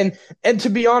 and to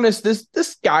be honest,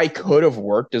 this guy could have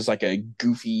worked as like a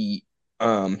goofy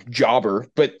jobber,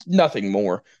 but nothing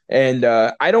more. And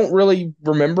I don't really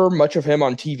remember much of him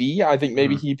on TV. I think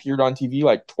maybe he appeared on TV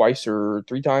like twice or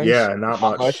 3 times. Yeah, not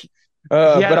much.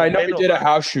 But I know he did a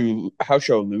house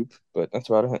show loop, but that's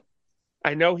about it.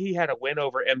 I know he had a win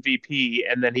over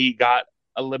MVP, and then he got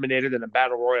eliminated in a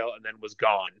battle royal, and then was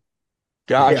gone.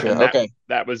 Gotcha. Yeah, okay,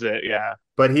 that was it. Yeah,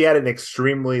 but he had an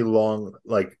extremely long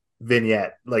like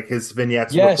vignette. Like his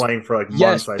vignettes were playing for like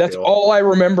months. That's all I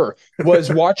remember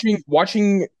was watching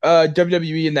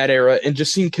WWE in that era and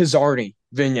just seeing Kazarni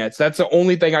vignettes. That's the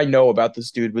only thing I know about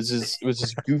this dude was his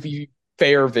goofy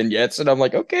fair vignettes, and I'm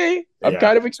like, okay, I'm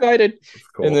kind of excited.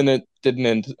 Cool. And then it didn't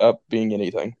end up being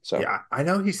anything. So yeah, I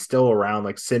know he's still around.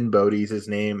 Like Sin Bodhi's his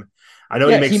name. I know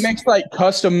he makes like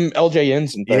custom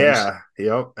LJNs and things. Yeah,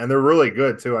 yep, and they're really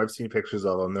good too. I've seen pictures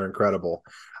of them; they're incredible.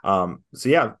 So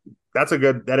yeah,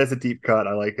 that is a deep cut.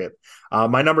 I like it.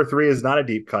 My number 3 is not a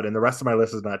deep cut, and the rest of my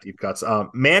list is not deep cuts.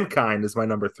 Mankind is my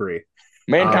number 3.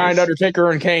 Mankind,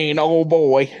 Undertaker, and Kane. Oh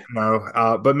boy,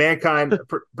 no, but Mankind,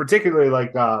 particularly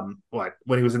like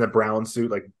when he was in the brown suit,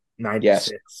 like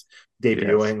 96,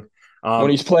 debuting. When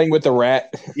he's playing with the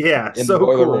rat. Yeah, in so the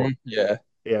boiler cool. Room. Yeah.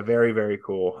 Yeah, very, very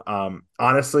cool.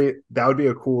 Honestly, that would be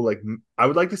a cool, like, I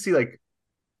would like to see, like,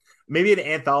 maybe an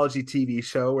anthology TV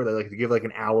show where they, like, give, like,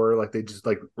 an hour, like, they just,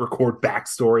 like, record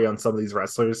backstory on some of these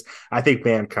wrestlers. I think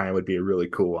Mankind would be a really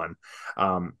cool one.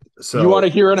 So you want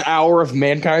to hear an hour of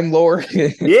Mankind lore?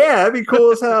 Yeah, that'd be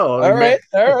cool as hell. All right.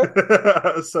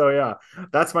 So, yeah,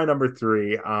 that's my number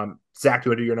 3. Zach, do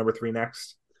you want to do your number 3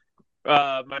 next?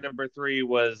 My number 3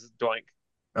 was Doink.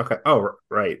 Okay. Oh,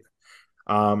 right.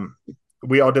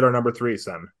 We all did our number 3s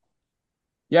then.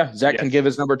 Yeah, Zach can give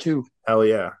his number 2. Hell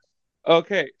yeah.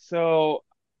 Okay, so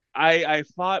I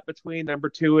fought between number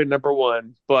 2 and number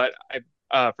 1, but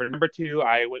for number 2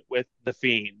 I went with The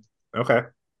Fiend. Okay.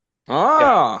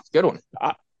 Good one.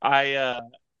 I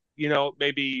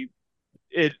maybe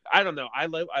it. I don't know. I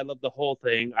love the whole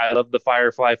thing. I love the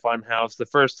Firefly Funhouse. The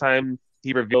first time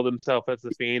he revealed himself as The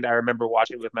Fiend, I remember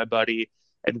watching with my buddy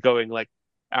and going like.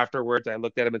 Afterwards, I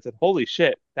looked at him and said, "Holy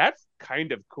shit, that's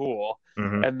kind of cool."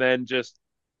 And then just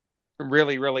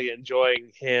really, really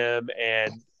enjoying him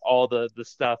and all the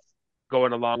stuff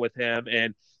going along with him.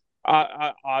 And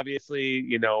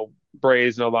obviously,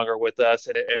 Bray's no longer with us,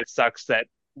 and it sucks that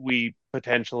we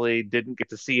potentially didn't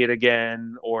get to see it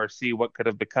again or see what could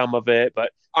have become of it.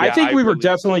 But yeah, I think we were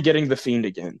definitely getting The Fiend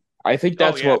again. I think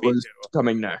that's what was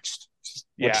coming next,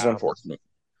 which is unfortunate.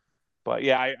 But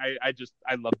yeah,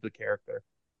 I love the character.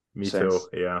 Me too.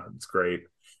 Yeah, it's great.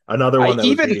 Another one that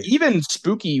even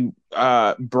spooky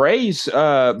Bray's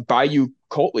Bayou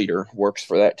Cult Leader works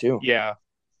for that too. Yeah.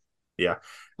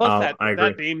 Plus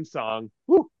that theme song.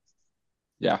 Woo.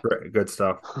 Yeah, good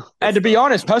stuff. And to be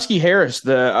honest, Husky Harris,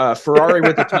 the Ferrari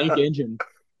with the tank engine,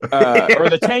 or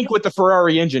the tank with the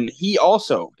Ferrari engine, he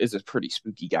also is a pretty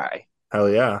spooky guy. Hell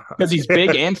yeah, because he's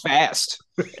big and fast.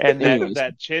 And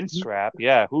that chin strap,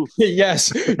 yeah. Yes,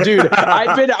 dude.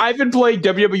 I've been playing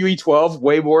WWE 12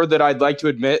 way more than I'd like to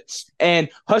admit, and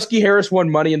Husky Harris won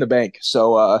Money in the Bank.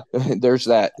 So there's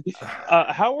that.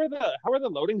 How are the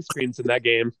loading screens in that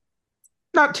game?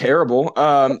 Not terrible.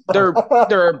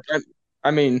 They're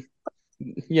I mean,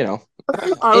 you know.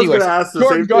 I was going to ask the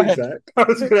Jordan, same go thing, ahead. Zach. I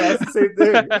was going to ask the same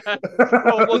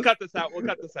thing. We'll cut this out. We'll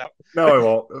cut this out. No, I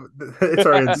won't. It's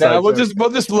our inside No, we'll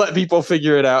joke. just let people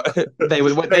figure it out. They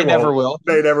never will.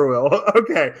 They never will.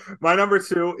 Okay. My number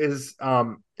 2 is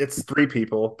it's 3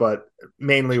 people, but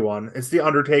mainly one. It's the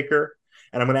Undertaker,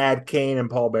 and I'm gonna add Kane and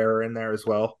Paul Bearer in there as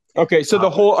well. Okay, so the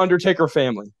whole Undertaker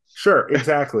family. Sure,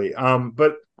 exactly.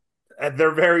 But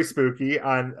they're very spooky.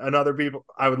 On other people,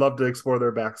 I would love to explore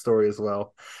their backstory as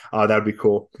well. That'd be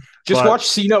cool. Just watch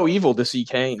See No Evil to see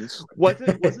Kane's.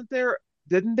 Wasn't there?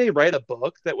 Didn't they write a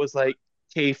book that was like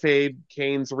kayfabe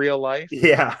Kane's real life?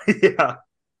 Yeah.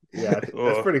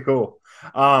 That's pretty cool.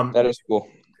 That is cool.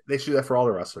 They should do that for all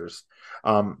the wrestlers.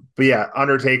 But yeah,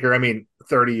 Undertaker, I mean,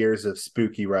 30 years of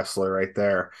spooky wrestler right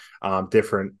there.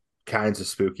 Different kinds of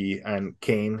spooky. And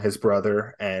Kane, his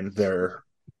brother, and their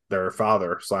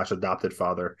father / adopted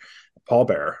father, Paul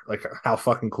Bearer. Like, how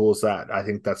fucking cool is that? I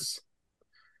think that's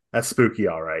spooky.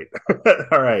 All right.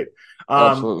 All right.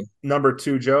 Absolutely. Number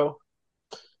 2, Joe.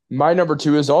 My number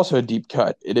 2 is also a deep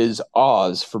cut. It is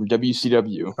Oz from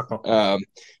WCW.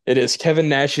 It is Kevin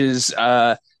Nash's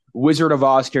Wizard of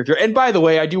Oz character. And by the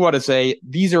way, I do want to say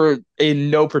these are in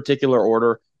no particular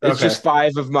order. It's just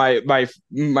 5 of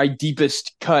my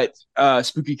deepest cut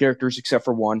spooky characters, except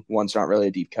for one. One's not really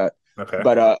a deep cut. Okay.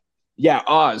 But yeah,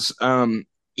 Oz.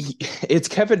 It's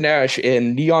Kevin Nash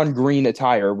in neon green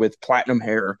attire with platinum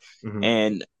hair,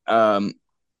 and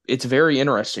it's very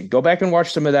interesting. Go back and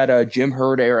watch some of that Jim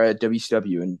Herd era at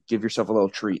WCW and give yourself a little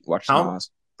treat. Watch some Oz.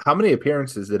 How many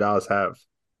appearances did Oz have?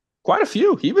 Quite a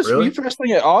few. He was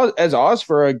wrestling as Oz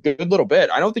for a good little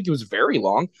bit. I don't think he was very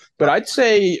long, but I'd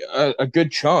say a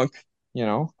good chunk. You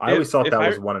know, I always thought that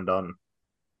was one and done.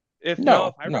 If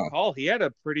I recall, he had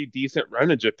a pretty decent run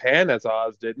in Japan as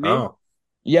Oz, didn't he? Oh,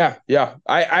 yeah.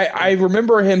 I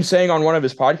remember him saying on one of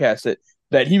his podcasts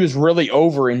that he was really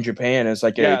over in Japan as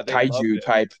like a kaiju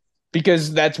type,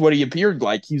 because that's what he appeared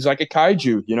like. He's like a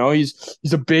kaiju, you know. He's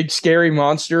a big scary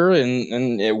monster,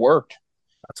 and it worked.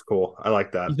 That's cool. I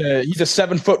like that. He's a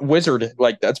 7-foot wizard.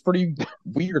 Like, that's pretty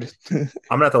weird. I'm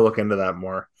gonna have to look into that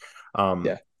more.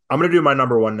 Yeah. I'm gonna do my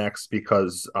number 1 next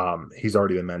because he's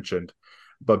already been mentioned.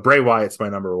 But Bray Wyatt's my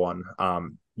number 1.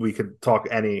 We could talk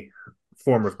any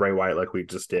form of Bray Wyatt like we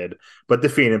just did, but The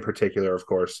Fiend in particular, of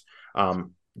course.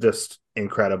 Just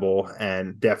incredible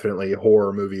and definitely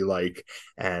horror movie like.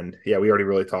 And yeah, we already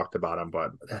really talked about him,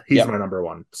 but he's my number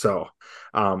 1. So,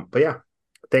 but yeah,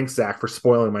 thanks, Zach, for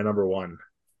spoiling my number 1.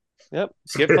 Yep.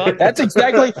 Skip fun.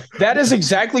 That is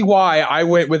exactly why I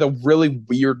went with a really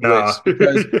weird list,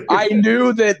 because I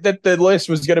knew that the list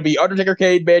was going to be Undertaker,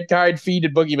 Kane, Mankind, Fiend,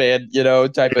 and Boogeyman, you know,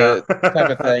 type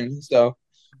of thing. So,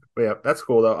 but yeah, that's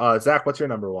cool though. Zach, what's your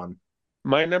number 1?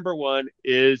 My number 1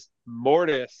 is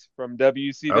Mortis from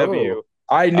WCW. Oh.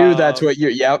 I knew that's what you.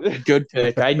 Yep, good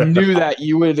pick. I knew that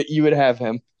you would have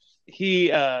him.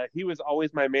 He was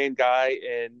always my main guy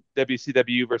in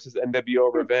WCW versus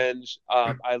NWO Revenge.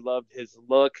 I loved his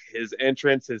look, his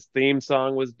entrance, his theme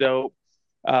song was dope.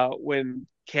 When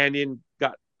Canyon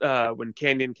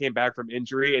came back from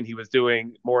injury and he was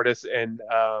doing Mortis and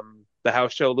the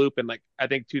house show loop in, like, I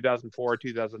think 2004 or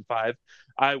 2005,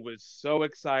 I was so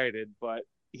excited, but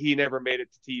he never made it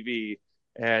to TV.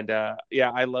 And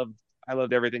I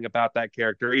loved everything about that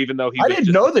character, even though I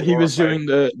didn't know that he was doing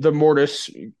the Mortis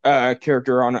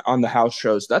character on the house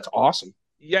shows. That's awesome.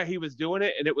 Yeah, he was doing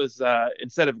it, and it was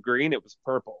instead of green, it was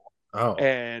purple. Oh,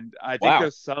 and I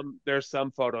think there's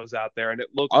some photos out there, and it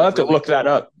looked. I'll have to look that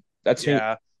up. That's neat.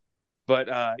 But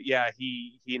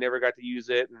he never got to use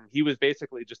it, and he was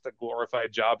basically just a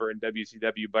glorified jobber in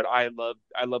WCW. But I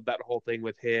loved that whole thing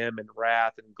with him and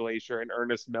Wrath and Glacier and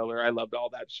Ernest Miller. I loved all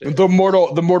that shit. The Mortal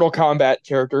Kombat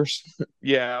characters.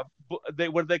 Yeah, what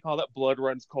do they call that? Blood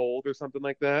Runs Cold or something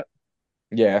like that.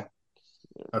 Yeah,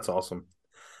 that's awesome.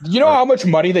 You know how much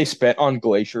money they spent on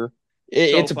Glacier?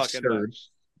 It's absurd,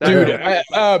 dude.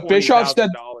 Bischoff said.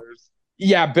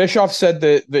 Yeah, Bischoff said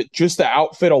that just the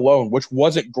outfit alone, which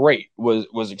wasn't great,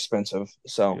 was expensive.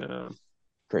 So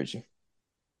crazy.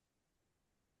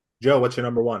 Joe, what's your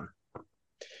number 1?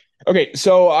 Okay,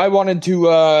 so I wanted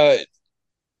to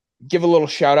give a little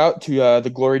shout out to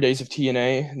the glory days of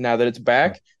TNA now that it's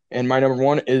back, and my number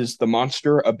 1 is the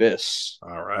Monster Abyss.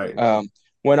 All right.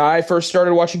 When I first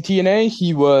started watching TNA,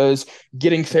 he was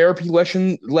getting therapy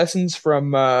lessons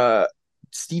from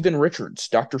Steven Richards,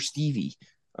 Dr. Stevie.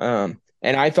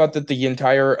 And I thought that the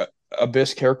entire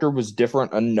Abyss character was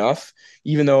different enough,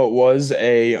 even though it was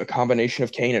a combination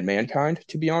of Kane and Mankind,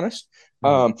 to be honest.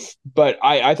 But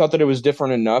I thought that it was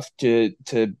different enough to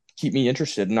keep me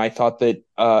interested. And I thought that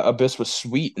Abyss was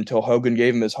sweet until Hogan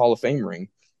gave him his Hall of Fame ring.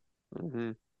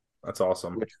 Mm-hmm. That's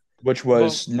awesome. Which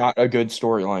was not a good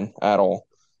storyline at all.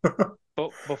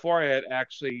 But before I had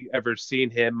actually ever seen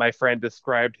him, my friend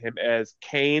described him as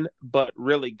Kane, but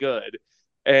really good.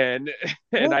 And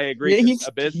and I agree Yeah, because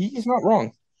Abyss, he's not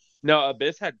wrong. no,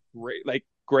 Abyss had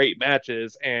great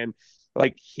matches, and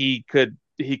like he could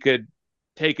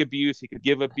take abuse, he could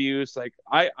give abuse. Like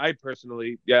I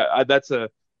personally, yeah, that's a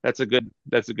good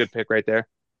pick right there.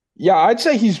 Yeah, I'd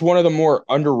say he's one of the more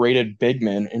underrated big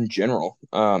men in general.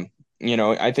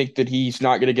 I think that he's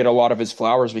not going to get a lot of his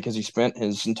flowers because he spent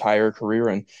his entire career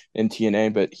in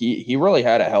TNA, but he really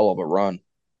had a hell of a run.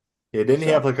 Yeah, didn't he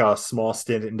have like a small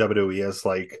stint in WWE as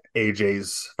like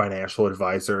AJ's financial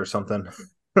advisor or something?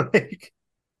 Like,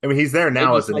 I mean, he's there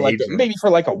now as an agent. Maybe for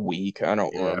like a week. I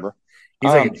don't remember.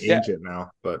 He's like an Yeah. agent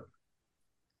now, but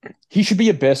He should be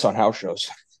Abyss on house shows.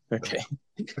 Okay.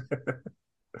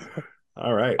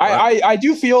 all right. I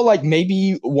do feel like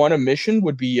maybe one omission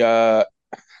would be I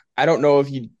don't know if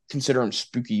you'd consider him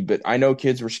spooky, but I know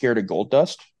kids were scared of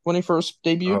Goldust when he first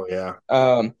debuted.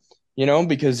 Oh yeah.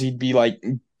 Because he'd be like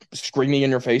screaming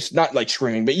in your face, not like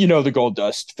screaming, but the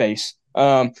Goldust face.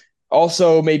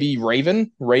 Also maybe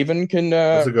Raven. Raven can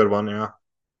That's a good one, yeah.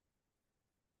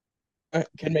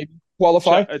 Can maybe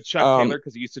qualify. Chuck Taylor,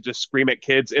 because he used to just scream at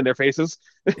kids in their faces.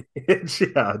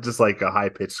 Yeah, just like a high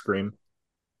pitched scream.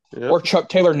 Yeah. Or Chuck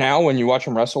Taylor now when you watch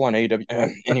him wrestle on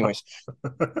AEW. Anyways.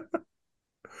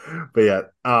 But yeah,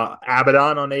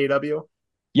 Abaddon on AEW.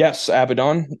 Yes,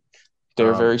 Abaddon.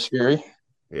 They're very scary.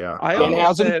 Yeah.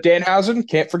 Danhausen.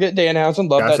 Can't forget Danhausen.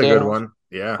 Love that's that. That's a good one.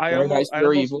 Yeah. I almost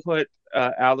put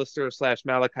Alistair /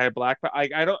 Malachi Black, but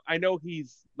I know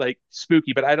he's like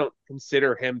spooky, but I don't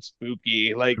consider him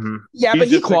spooky. Like, yeah, but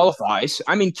he qualifies.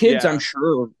 I mean, kids, I'm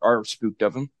sure, are spooked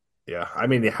of him. Yeah, I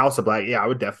mean, the House of Black. Yeah, I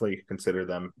would definitely consider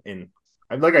them in.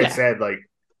 Like I said, like,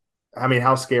 I mean,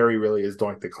 how scary really is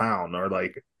Doink the Clown, or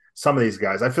like some of these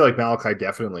guys? I feel like Malachi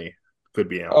definitely could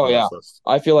be on this list.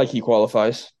 I feel like he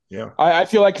qualifies. Yeah, I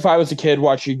feel like if I was a kid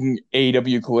watching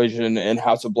AEW Collision and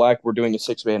House of Black were doing a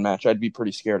 6-man match, I'd be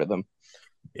pretty scared of them.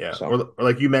 Yeah, so. or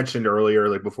like you mentioned earlier,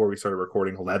 like before we started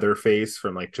recording, Leatherface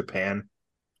from like Japan.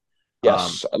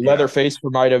 Yes, Leatherface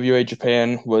from IWA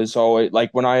Japan was always like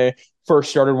when I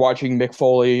first started watching Mick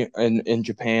Foley in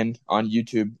Japan on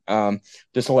YouTube.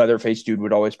 This Leatherface dude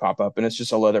would always pop up, and it's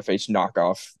just a Leatherface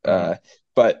knockoff.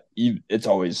 But it's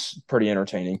always pretty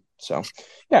entertaining. So,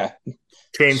 yeah,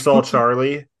 Chainsaw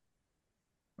Charlie.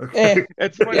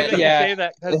 It's funny that you say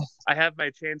that because I have my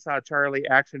Chainsaw Charlie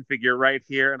action figure right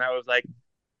here, and I was like,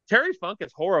 Terry Funk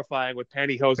is horrifying with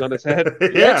pantyhose on his head.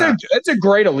 It's a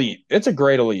great elite. It's a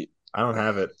great elite. I don't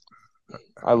have it.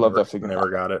 I love that figure. Never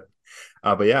got it.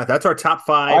 But yeah, that's our top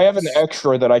 5. I have an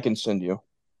extra that I can send you.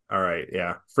 All right,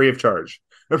 yeah, free of charge.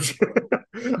 No,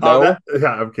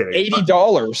 I'm kidding.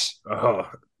 $80.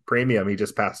 Oh, premium. He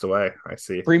just passed away. I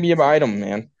see. Premium item,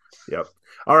 man. Yep.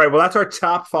 All right. Well, that's our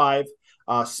top 5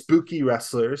 spooky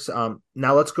wrestlers.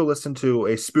 Now let's go listen to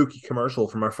a spooky commercial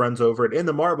from our friends over at In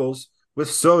the Marbles with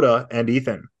Soda and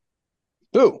Ethan.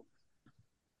 Boo.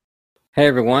 Hey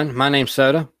everyone, my name's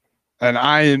Soda. And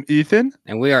I am Ethan.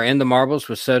 And we are In the Marbles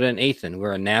with Soda and Ethan.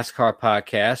 We're a NASCAR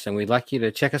podcast, and we'd like you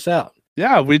to check us out.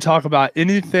 Yeah, we talk about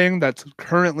anything that's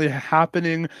currently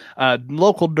happening,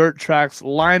 local dirt tracks,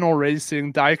 Lionel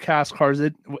racing, die-cast cars.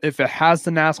 If it has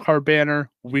the NASCAR banner,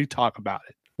 we talk about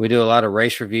it. We do a lot of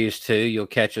race reviews, too. You'll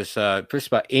catch us just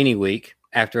about any week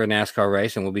after a NASCAR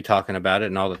race, and we'll be talking about it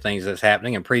and all the things that's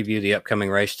happening and preview the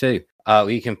upcoming race, too.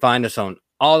 You can find us on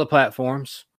all the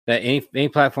platforms. Any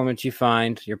platform that you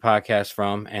find your podcast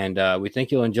from, and we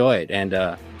think you'll enjoy it. And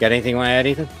got anything you want to add,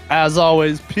 Ethan? As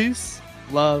always, peace,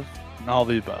 love, and all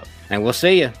the above. And we'll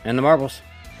see you in the Marbles.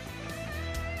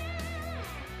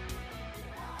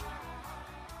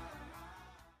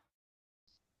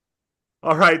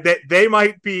 All right, they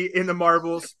might be in the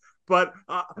Marbles, but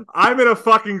I'm in a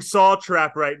fucking saw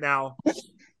trap right now.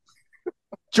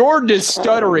 Jordan is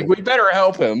stuttering. We better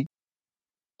help him.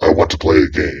 I want to play a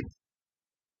game.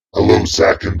 Hello,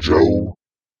 Zac and Joe.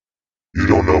 You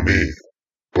don't know me,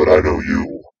 but I know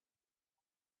you.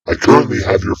 I currently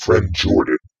have your friend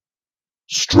Jordan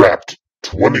strapped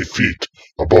 20 feet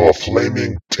above a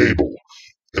flaming table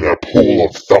in a pool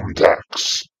of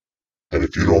thumbtacks. And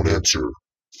if you don't answer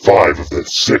 5 of the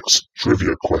 6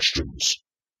 trivia questions,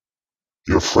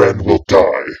 your friend will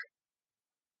die.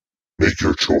 Make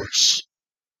your choice.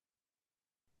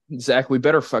 Zac, we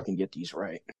better fucking get these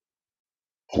right.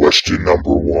 Question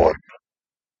number 1.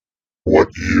 What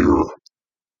year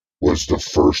was the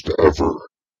first ever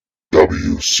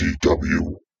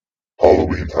WCW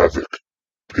Halloween Havoc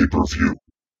pay-per-view?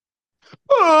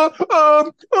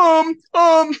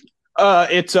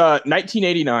 It's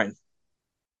 1989.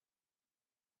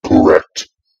 Correct.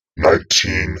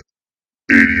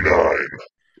 1989.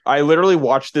 I literally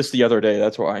watched this the other day.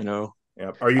 That's why I know.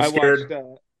 Yep. Are you I scared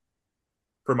watched,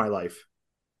 for my life?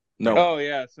 No. Oh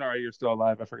yeah, sorry, you're still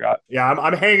alive. I forgot. Yeah,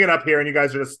 I'm hanging up here, and you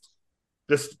guys are just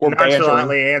We're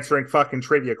nonchalantly answering fucking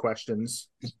trivia questions.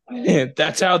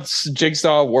 That's how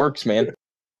Jigsaw works, man.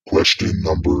 Question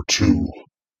number 2.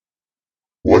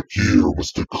 What year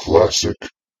was the classic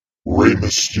Rey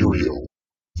Mysterio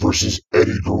versus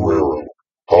Eddie Guerrero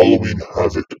Halloween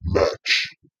Havoc match?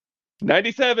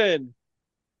 97.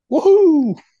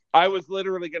 Woohoo! I was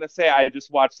literally gonna say I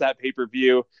just watched that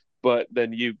pay-per-view, but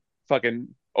then you fucking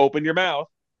open your mouth.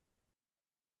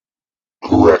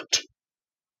 Correct.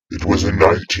 It was in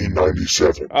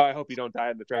 1997. Oh, I hope you don't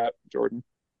die in the trap, Jordan.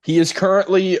 He is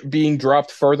currently being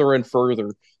dropped further and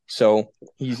further, so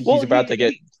he's about to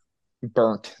get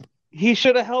burnt. He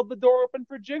should have held the door open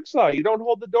for Jigsaw. You don't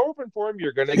hold the door open for him,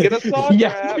 you're gonna get a saw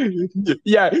trap.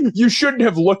 Yeah, you shouldn't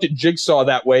have looked at Jigsaw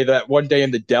that way that one day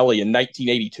in the deli in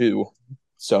 1982.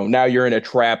 So now you're in a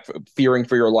trap, fearing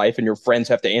for your life, and your friends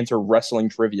have to answer wrestling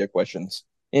trivia questions.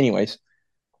 Anyways,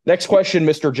 next question,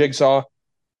 Mr. Jigsaw.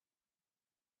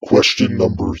 Question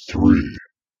number 3.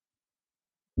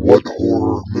 What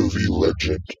horror movie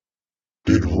legend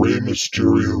did Rey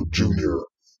Mysterio Jr.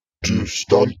 do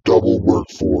stunt double work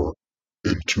for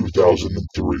in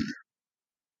 2003?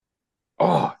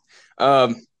 Oh,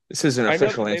 this isn't an I know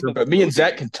official the name answer, of but the me and movie.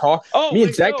 Zach can talk. Oh, me and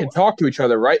wait, Zach no. can talk to each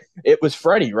other, right? It was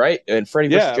Freddy, right? And Freddy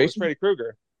versus Yeah, it was Jason. Freddy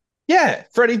Krueger. Yeah,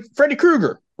 Freddy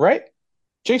Krueger, right?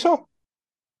 Jigsaw.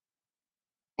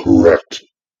 Correct.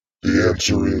 The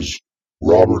answer is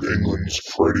Robert Englund's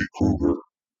Freddy Krueger.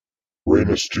 Rey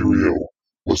Mysterio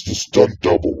was the stunt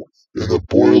double in the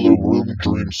Boiler Room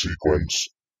dream sequence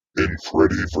in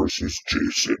Freddy vs.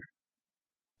 Jason.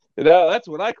 No, that's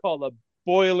what I call a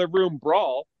boiler room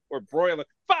brawl or broiler.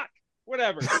 Fuck,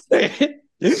 whatever.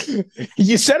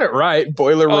 You said it right.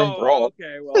 Boiler room brawl.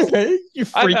 Okay, well, You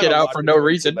I've had freaking a out lot for to no drink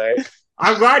reason. today.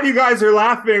 I'm glad you guys are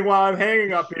laughing while I'm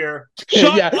hanging up here.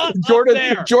 Shut up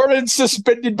there. Jordan's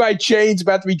suspended by chains,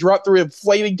 about to be dropped through a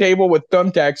inflating table with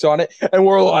thumbtacks on it, and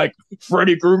we're like,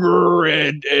 Freddy Krueger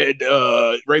and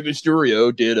Rey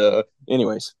Mysterio did.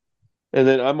 Anyways, And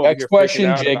then I'm over next here question, freaking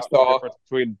out about the Jigsaw, difference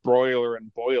between broiler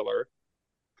and boiler.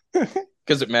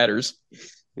 because it matters.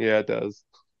 Yeah, it does.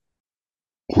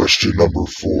 Question number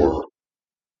 4.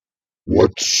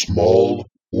 What small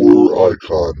horror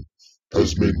icon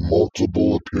has made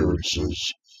multiple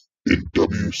appearances in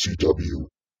WCW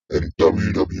and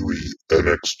WWE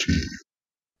NXT?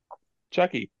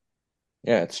 Chucky.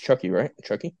 Yeah, it's Chucky, right?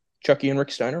 Chucky and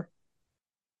Rick Steiner.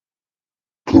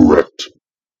 Correct.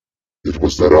 It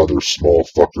was that other small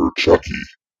fucker, Chucky.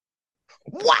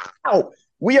 Wow,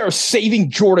 we are saving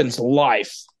Jordan's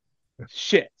life.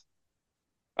 Shit.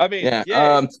 I mean, Yeah.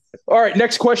 yay. All right.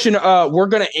 Next question. We're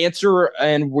gonna answer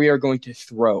and we are going to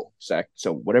throw, Zach.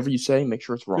 So whatever you say, make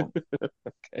sure it's wrong.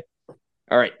 Okay.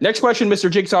 All right. Next question, Mr.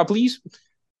 Jigsaw, please.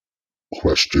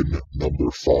 Question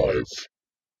number 5.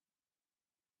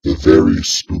 The very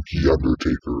spooky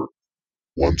Undertaker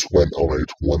once went on a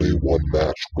 21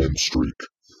 match win streak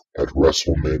at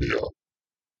WrestleMania.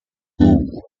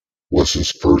 Who was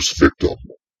his first victim?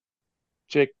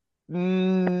 Jake.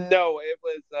 No, it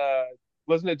was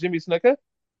wasn't it Jimmy Snuka?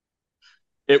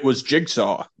 It was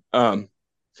Jigsaw.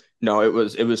 No, it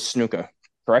was Snuka.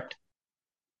 Correct.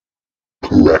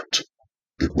 Correct.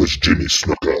 It was Jimmy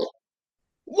Snuka.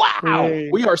 Wow, Yay.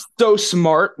 we are so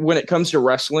smart when it comes to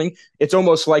wrestling. It's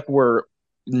almost like we're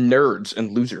nerds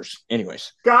and losers.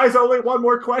 Anyways, Guys, only one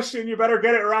more question. You better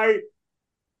get it right.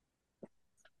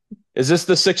 is this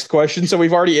the 6th question? So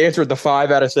we've already answered the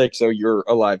 5 out of 6. So you're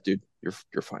alive, dude.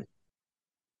 You're fine.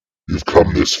 You've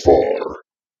come this far.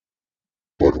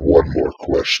 But one more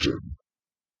question.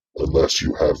 Unless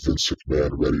you have Vince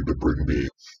McMahon ready to bring me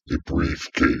a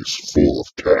briefcase full of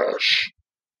cash.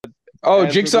 Oh,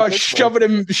 Answer Jigsaw the 6th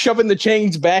one. shoving the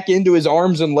chains back into his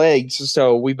arms and legs.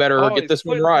 So we better get he's this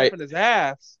one putting right. stuff in his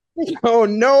ass. Oh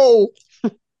no!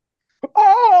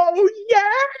 Oh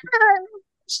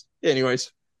yeah!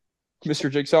 Anyways, Mr.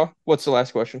 Jigsaw, what's the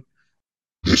last question?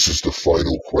 This is the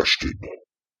final question.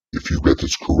 If you get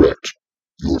this correct,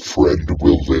 your friend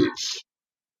will live.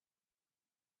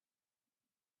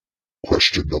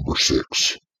 Question number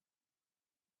 6.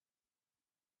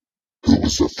 Who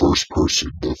was the first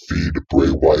person to feed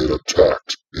Bray Wyatt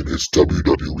attacked in his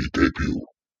WWE debut?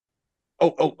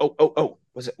 Oh!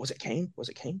 Was it Kane? Was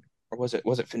it Kane? Or was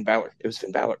it Finn Balor? It was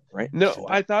Finn Balor, right? No, Finn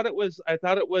Balor. I thought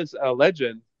it was a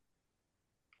legend.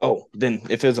 Oh, then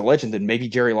if it was a legend, then maybe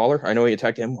Jerry Lawler. I know he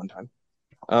attacked him one time.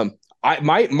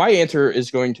 My answer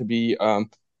is going to be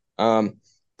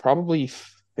probably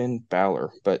Finn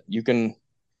Balor, but you can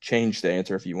change the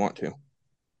answer if you want to.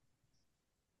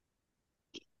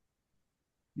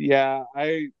 Yeah,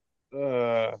 I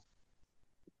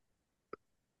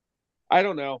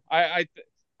don't know. I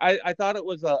thought it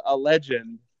was a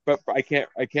legend, but I can't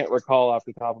recall off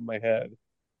the top of my head.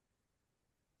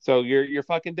 So you're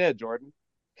fucking dead, Jordan.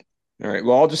 All right.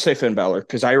 Well, I'll just say Finn Balor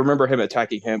because I remember him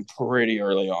attacking him pretty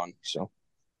early on. So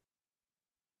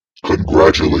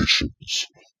Congratulations.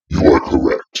 You are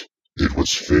correct. It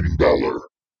was Finn Balor.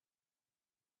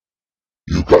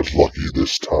 You got lucky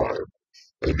this time,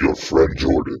 and your friend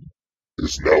Jordan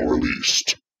is now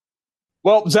released.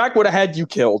 well, Zach would have had you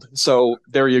killed. So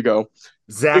there you go.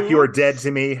 Zach, you are dead to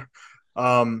me.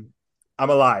 I'm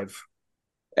alive.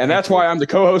 And that's why I'm the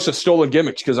co-host of Stolen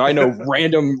Gimmicks, because I know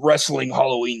random wrestling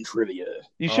Halloween trivia.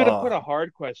 You should have put a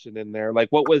hard question in there. Like,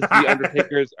 what was The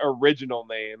Undertaker's original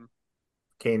name?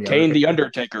 Kane the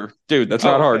Undertaker. Dude, that's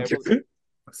not hard.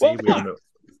 Well,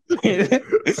 You can't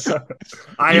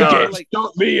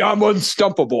stump me. I'm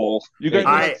unstumpable. You guys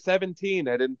are like 17.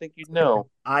 I didn't think you'd know.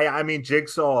 I mean,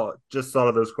 Jigsaw just thought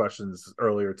of those questions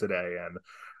earlier today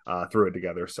and threw it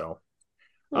together. So,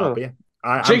 but yeah.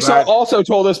 Jigsaw also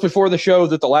told us before the show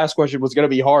that the last question was going to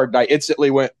be hard, and I instantly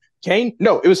went, Kane?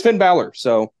 No, it was Finn Balor.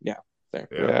 So, yeah. There.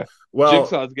 Yeah. Well,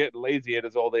 Jigsaw's getting lazy at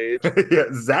his old age. Yeah,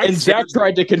 Zach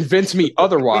tried to convince me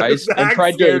otherwise and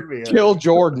tried to kill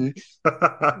Jordan.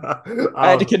 I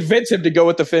had to convince him to go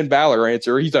with the Finn Balor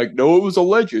answer. He's like, no, it was a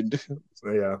legend.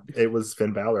 Yeah, it was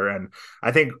Finn Balor. And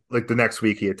I think like the next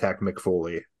week he attacked Mick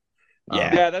Foley.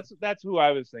 Yeah, that's who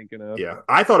I was thinking of. Yeah,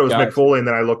 I thought it was Mick Foley, and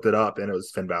then I looked it up, and it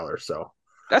was Finn Balor. So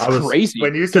that's crazy.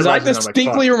 When you said, because I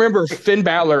distinctly remember Finn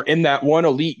Balor in that one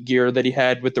Elite gear that he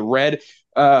had with the red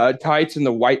tights and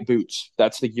the white boots.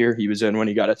 That's the gear he was in when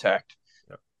he got attacked.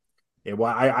 Yeah,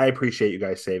 well, I appreciate you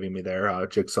guys saving me there,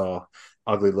 Jigsaw,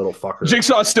 ugly little fucker.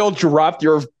 Jigsaw still dropped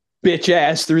your bitch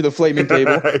ass through the flaming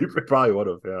table. He probably would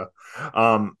have. Yeah.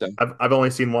 I've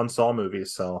only seen one Saw movie,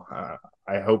 so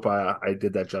I hope I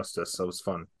did that justice. So it was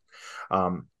fun.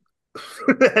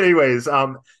 Anyways,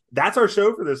 that's our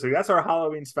show for this week. That's our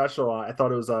Halloween special. I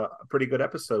thought it was a pretty good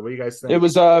episode. What do you guys think? It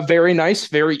was very nice,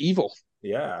 very evil.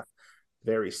 Yeah,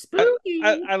 very spooky.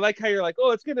 I like how you're like,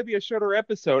 oh, it's going to be a shorter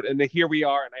episode, and then here we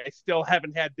are, and I still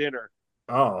haven't had dinner.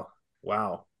 Oh,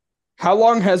 wow. How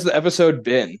long has the episode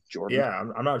been, Jordan? Yeah,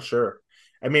 I'm not sure.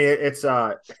 I mean, it's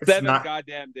 7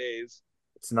 goddamn days.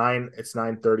 It's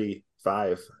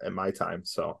 9:35 at my time,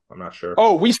 so I'm not sure.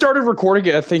 Oh, we started recording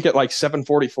it, I think, at like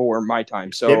 7:44 my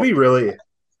time. So did we really?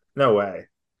 No way.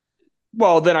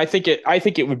 Well, then I think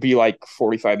it would be like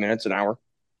 45 minutes, an hour.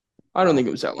 I don't think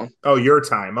it was that long. Oh, your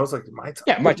time. I was like, my time.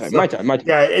 Yeah, my time.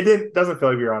 Yeah, it doesn't feel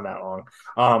like we were on that long.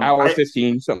 Hour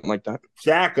 15, something like that.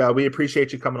 Jack, we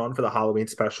appreciate you coming on for the Halloween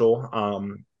special.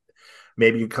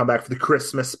 Maybe you come back for the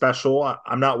Christmas special.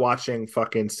 I'm not watching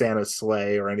fucking Santa's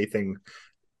sleigh or anything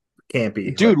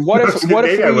campy. Dude, what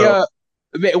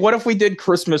if we did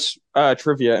Christmas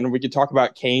trivia and we could talk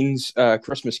about Kane's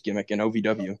Christmas gimmick in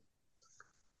OVW?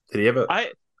 Did he have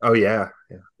Oh yeah.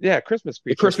 Christmas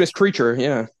creature. The Christmas creature,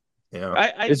 yeah.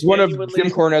 Yeah, it's one of Jim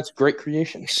Cornette's great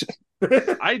creations.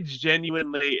 I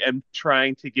genuinely am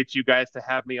trying to get you guys to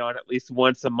have me on at least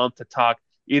once a month to talk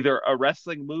either a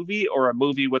wrestling movie or a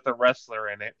movie with a wrestler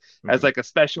in it as like a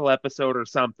special episode or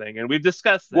something. And we've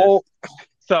discussed this. Well,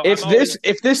 so if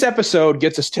this episode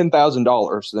gets us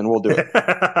 $10,000, then we'll do it.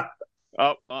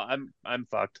 Oh, well, I'm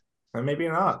fucked. And maybe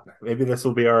not. Maybe this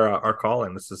will be our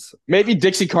call-in. Maybe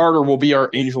Dixie Carter will be our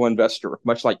angel investor,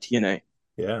 much like TNA.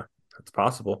 Yeah, that's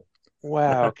possible.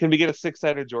 Wow. Can we get a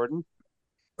 6-sided Jordan?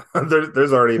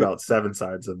 There's already about 7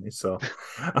 sides of me. So,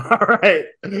 all right.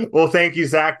 Well, thank you,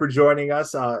 Zach, for joining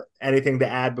us. Anything to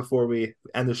add before we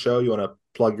end the show? You want to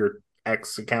plug your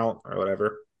X account or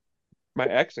whatever? My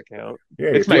X account?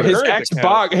 Yeah, his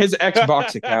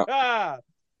Xbox account.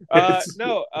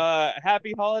 No.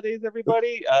 Happy holidays,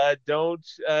 everybody. Don't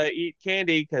eat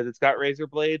candy because it's got razor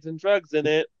blades and drugs in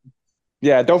it.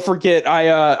 Yeah, don't forget,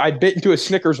 I bit into a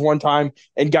Snickers one time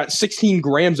and got 16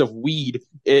 grams of weed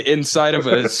inside of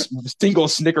a single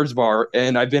Snickers bar,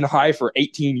 and I've been high for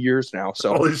 18 years now.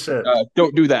 So holy shit.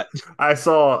 Don't do that. I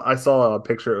saw a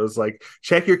picture. It was like,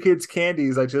 check your kids'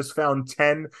 candies. I just found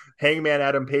 10 Hangman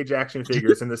Adam Page action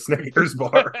figures in the Snickers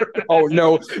bar. Oh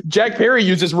no, Jack Perry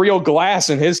uses real glass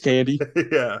in his candy.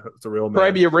 Yeah, it's a real man.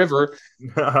 Probably be a river.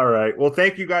 All right. Well,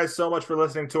 thank you guys so much for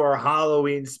listening to our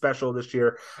Halloween special this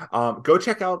year. Go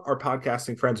check out our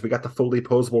podcasting friends. We got the Fully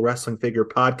Posable Wrestling Figure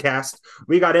podcast.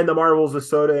 We got In the Marvels with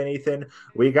Soda and Ethan.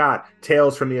 We got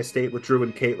Tales from the Estate with Drew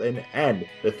and Caitlin, and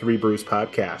the Three Brews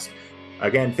podcast.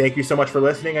 Again, thank you so much for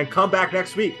listening, and come back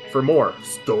next week for more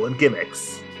Stolen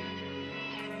Gimmicks.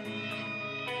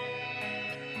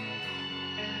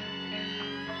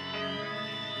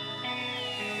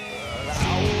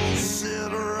 I will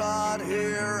sit right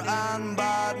here and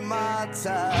bide my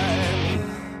time,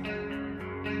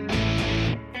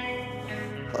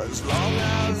 as long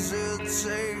as it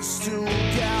takes to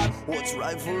get what's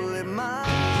rightfully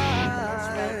mine.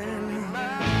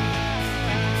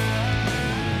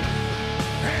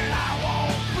 And I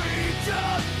won't be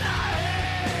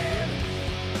denied,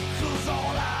 'cause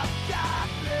all I've got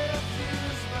left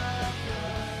is my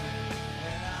pride,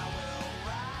 and I will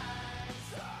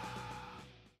rise up.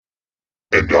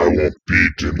 And I won't be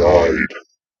denied,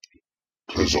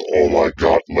 'cause all I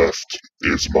got left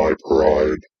is my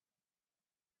pride.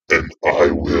 And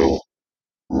I will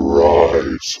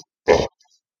rise up.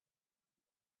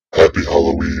 Happy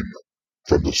Halloween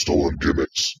from the Stolen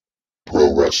Gimmicks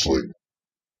Pro Wrestling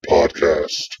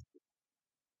Podcast.